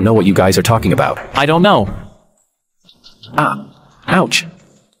really don't know what you guys are talking about. I don't know. Ah, ouch.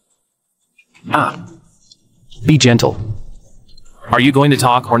 Ah. Be gentle. Are you going to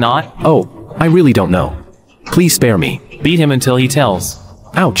talk or not? Oh, I really don't know. Please spare me. Beat him until he tells.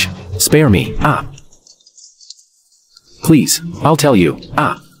 Ouch. Spare me. Ah. Please, I'll tell you.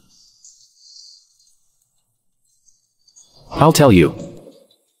 Ah. I'll tell you.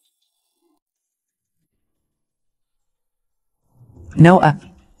 Noah.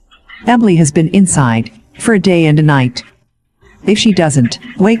 Emily has been inside for a day and a night. If she doesn't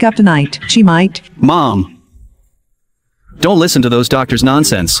wake up tonight, she might. Mom. Don't listen to those doctors'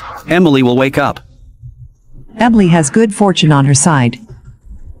 nonsense. Emily will wake up. Emily has good fortune on her side.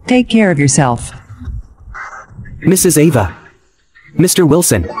 Take care of yourself. Mrs. Ava. Mr.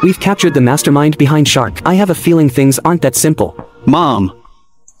 Wilson, we've captured the mastermind behind Shark. I have a feeling things aren't that simple. Mom.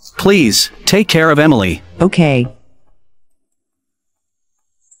 Please, take care of Emily. Okay.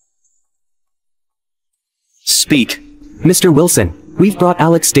 Speak. Mr. Wilson, we've brought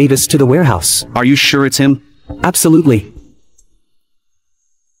Alex Davis to the warehouse. Are you sure it's him? Absolutely.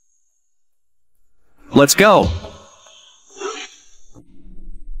 Let's go.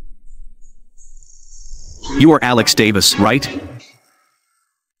 You are Alex Davis, right?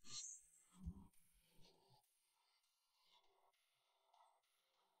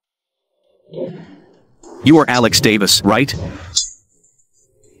 You are Alex Davis, right?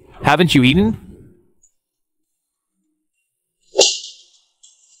 Haven't you eaten?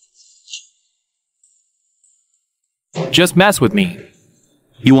 Just mess with me.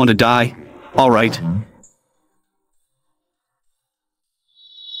 You want to die? All right.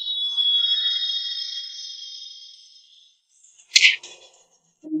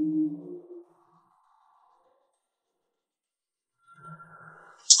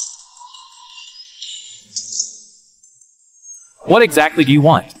 What exactly do you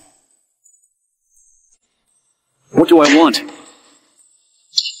want? What do I want?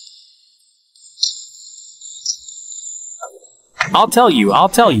 I'll tell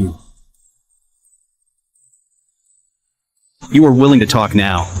you. You are willing to talk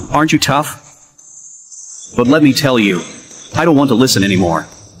now. Aren't you tough? But let me tell you, I don't want to listen anymore.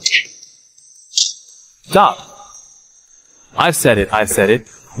 Stop. I've said it.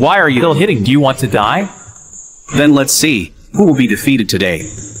 Why are you still hitting? Do you want to die? Then let's see, who will be defeated today?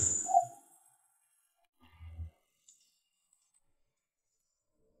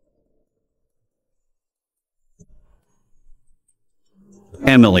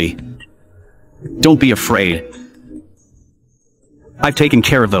 Emily. Don't be afraid. I've taken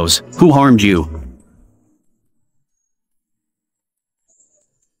care of those who harmed you.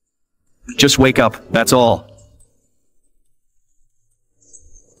 Just wake up, that's all.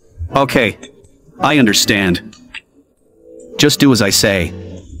 Okay, I understand. Just do as I say.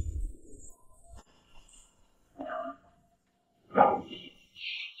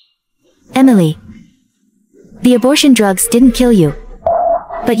 Emily. The abortion drugs didn't kill you.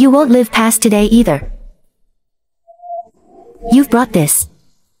 But you won't live past today either. You've brought this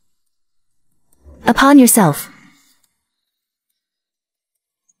upon yourself.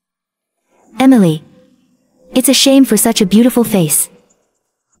 Emily. It's a shame for such a beautiful face.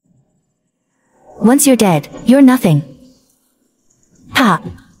 Once you're dead, you're nothing. Ha.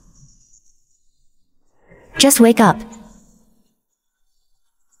 Just wake up.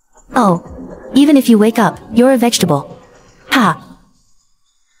 Oh, even if you wake up, you're a vegetable. Ha.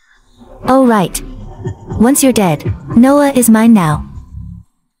 Oh right. Once you're dead, Noah is mine now.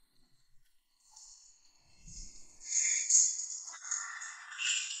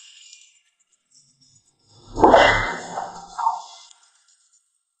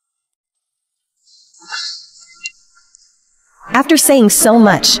 After saying so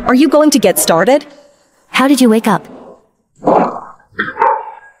much, are you going to get started? How did you wake up?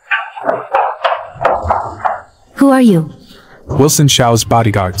 Who are you? Wilson Shao's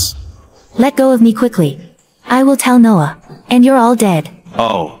bodyguards. Let go of me quickly. I will tell Noah. And you're all dead.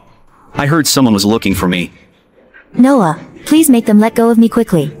 Oh. I heard someone was looking for me. Noah, please make them let go of me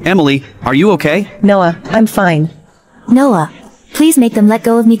quickly. Emily, are you okay? Noah, I'm fine. Noah, please make them let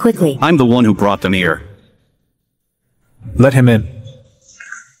go of me quickly. I'm the one who brought them here. Let him in.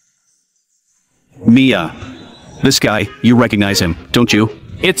 Mia. This guy, you recognize him, don't you?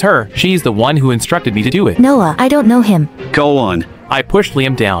 It's her. She's the one who instructed me to do it. Noah, I don't know him. Go on. I pushed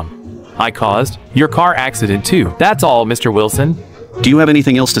Liam down. I caused your car accident too. That's all, Mr. Wilson. Do you have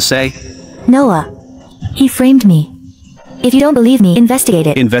anything else to say? Noah. He framed me. If you don't believe me, investigate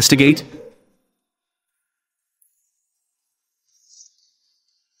it. Investigate?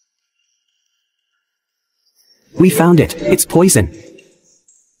 We found it. It's poison.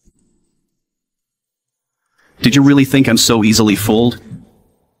 Did you really think I'm so easily fooled?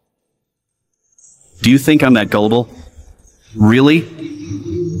 Do you think I'm that gullible? Really?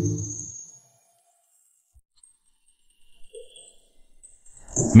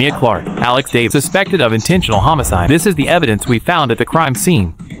 Mia Clark, Alex Davis, suspected of intentional homicide. This is the evidence we found at the crime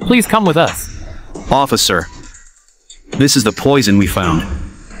scene. Please come with us. Officer, this is the poison we found.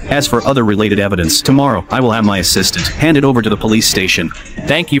 As for other related evidence, tomorrow I will have my assistant hand it over to the police station.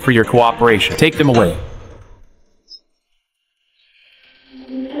 Thank you for your cooperation. Take them away.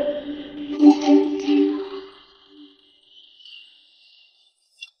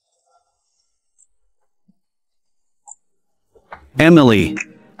 Emily,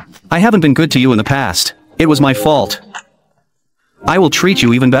 I haven't been good to you in the past. It was my fault. I will treat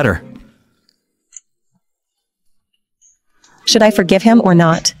you even better. Should I forgive him or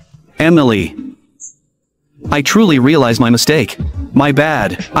not? Emily, I truly realize my mistake. My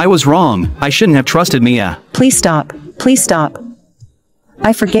bad. I was wrong. I shouldn't have trusted Mia. Please stop. Please stop.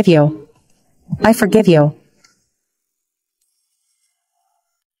 I forgive you. I forgive you.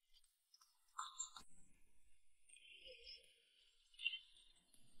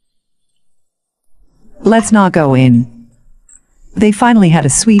 Let's not go in. They finally had a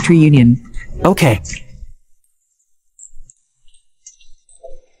sweet reunion. Okay.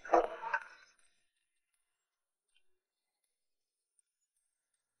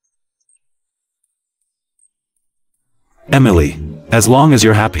 Emily, as long as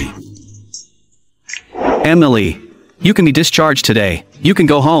you're happy. Emily, you can be discharged today. You can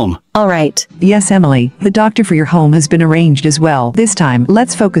go home. All right. Yes, Emily, the doctor for your home has been arranged as well. This time,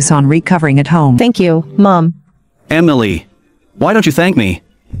 let's focus on recovering at home. Thank you, Mom. Emily, why don't you thank me?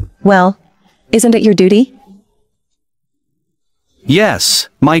 Well, isn't it your duty? Yes,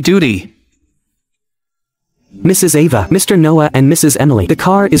 my duty. Mrs. Ava, Mr. Noah, and Mrs. Emily. The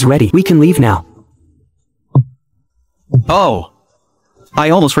car is ready. We can leave now. Oh, I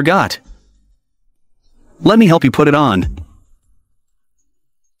almost forgot. Let me help you put it on.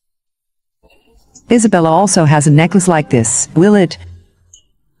 Isabella also has a necklace like this. Will it?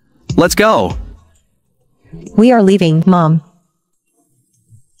 Let's go. We are leaving, Mom.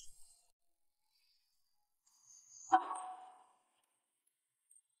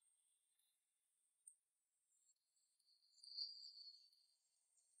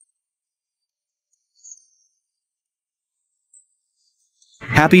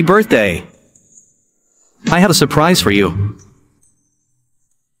 Happy birthday. I have a surprise for you.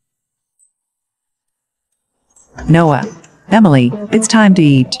 Noah. Emily, it's time to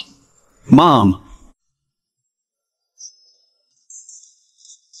eat. Mom.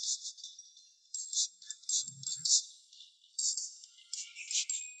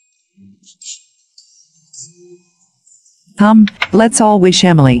 Let's all wish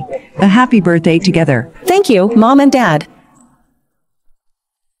Emily a happy birthday together. Thank you, Mom and Dad.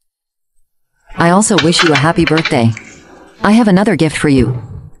 I also wish you a happy birthday. I have another gift for you.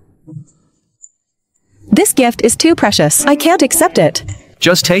 This gift is too precious. I can't accept it.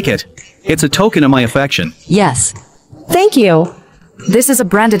 Just take it. It's a token of my affection. Yes. Thank you. This is a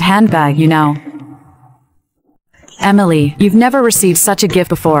branded handbag, you know. Emily, you've never received such a gift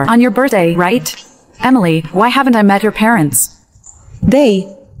before. On your birthday, right? Emily, why haven't I met your parents?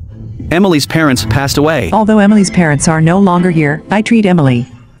 Emily's parents passed away. Although Emily's parents are no longer here, I treat Emily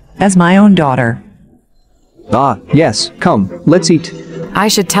as my own daughter. Ah, yes, come, let's eat. I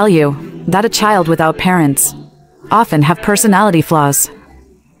should tell you that a child without parents often have personality flaws.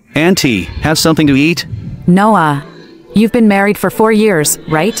 Auntie, have something to eat? Noah, you've been married for 4 years,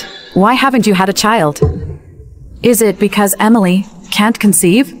 right? Why haven't you had a child? Is it because Emily can't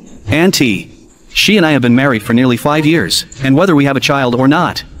conceive? Auntie, she and I have been married for nearly 5 years, and whether we have a child or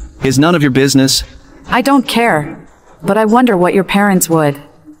not is none of your business. I don't care, but I wonder what your parents would.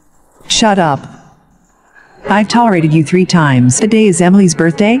 Shut up. I've tolerated you 3 times. Today is Emily's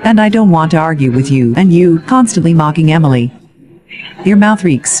birthday, and I don't want to argue with you, and you constantly mocking Emily. Your mouth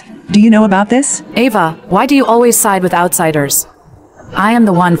reeks. Do you know about this? Ava, why do you always side with outsiders? I am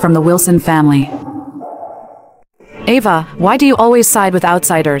the one from the Wilson family. Ava, why do you always side with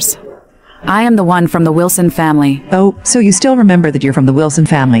outsiders? I am the one from the Wilson family. Oh, so you still remember that you're from the Wilson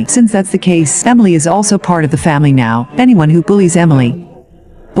family. Since that's the case, Emily is also part of the family now. Anyone who bullies Emily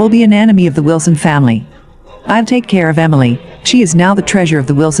will be an enemy of the Wilson family. I'll take care of Emily. She is now the treasure of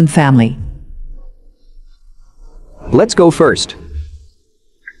the Wilson family. Let's go first.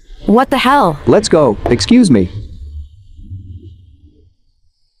 What the hell? Let's go. Excuse me.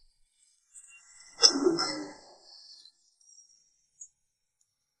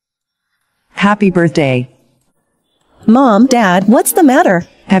 Happy birthday. Mom, Dad, what's the matter?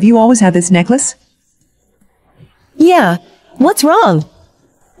 Have you always had this necklace? Yeah. What's wrong?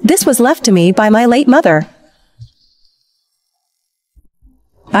 This was left to me by my late mother.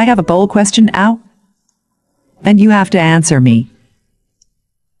 I have a bold question, ow. And you have to answer me.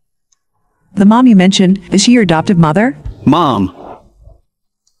 The mom you mentioned, is she your adoptive mother? Mom.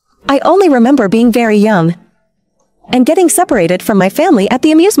 I only remember being very young and getting separated from my family at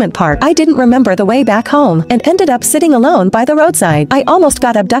the amusement park. I didn't remember the way back home and ended up sitting alone by the roadside. I almost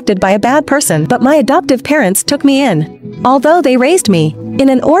got abducted by a bad person, but my adoptive parents took me in. Although they raised me in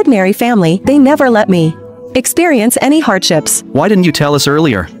an ordinary family, they never let me experience any hardships. Why didn't you tell us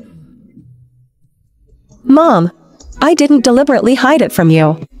earlier? Mom, I didn't deliberately hide it from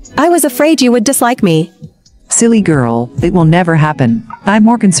you. I was afraid you would dislike me. Silly girl, it will never happen. I'm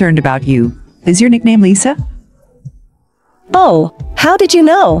more concerned about you. Is your nickname Lisa? Oh, how did you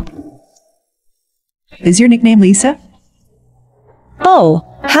know? Is your nickname Lisa?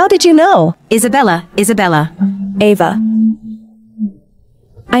 Oh, how did you know? Isabella, Ava.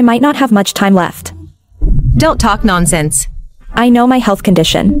 I might not have much time left. Don't talk nonsense. I know my health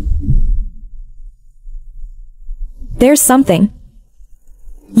condition. There's something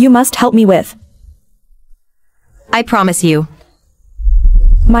you must help me with. I promise you.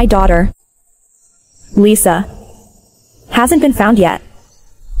 My daughter, Lisa, hasn't been found yet.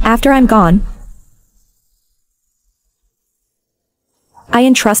 After I'm gone, I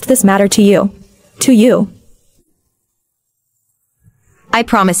entrust this matter to you. To you. I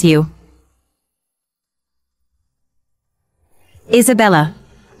promise you. Isabella.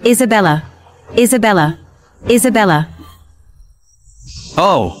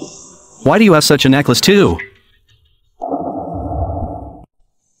 Oh, why do you have such a necklace too?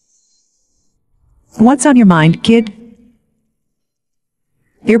 What's on your mind, kid?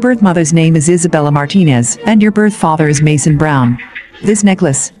 Your birth mother's name is Isabella Martinez, and your birth father is Mason Brown. This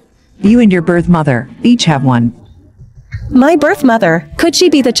necklace, you and your birth mother each have one. My birth mother, could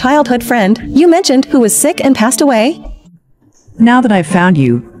she be the childhood friend you mentioned who was sick and passed away? Now that I've found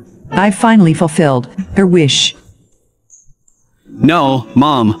you, I've finally fulfilled her wish. No,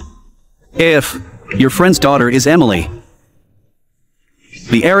 Mom. If your friend's daughter is Emily,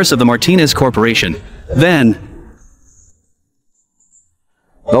 the heiress of the Martinez Corporation, then...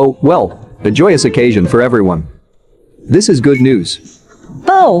 Oh, well, a joyous occasion for everyone. This is good news.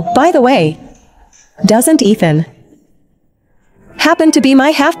 Oh, by the way, doesn't Ethan happen to be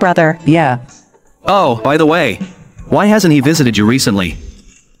my half-brother? Yeah. Oh, by the way, why hasn't he visited you recently?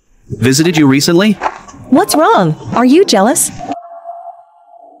 Visited you recently? What's wrong? Are you jealous?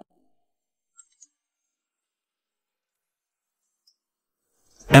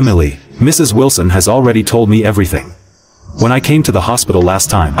 Emily, Mrs. Wilson has already told me everything. When I came to the hospital last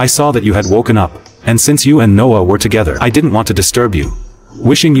time, I saw that you had woken up, and since you and Noah were together, I didn't want to disturb you.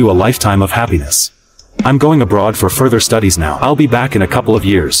 Wishing you a lifetime of happiness. I'm going abroad for further studies now. I'll be back in a couple of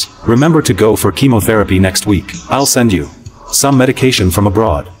years. Remember to go for chemotherapy next week. I'll send you some medication from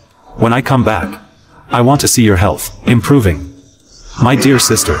abroad. When I come back, I want to see your health improving. My dear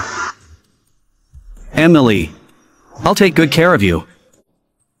sister. Emily, I'll take good care of you.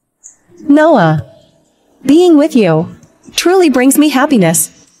 Noah, being with you truly brings me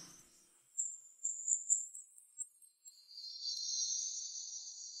happiness.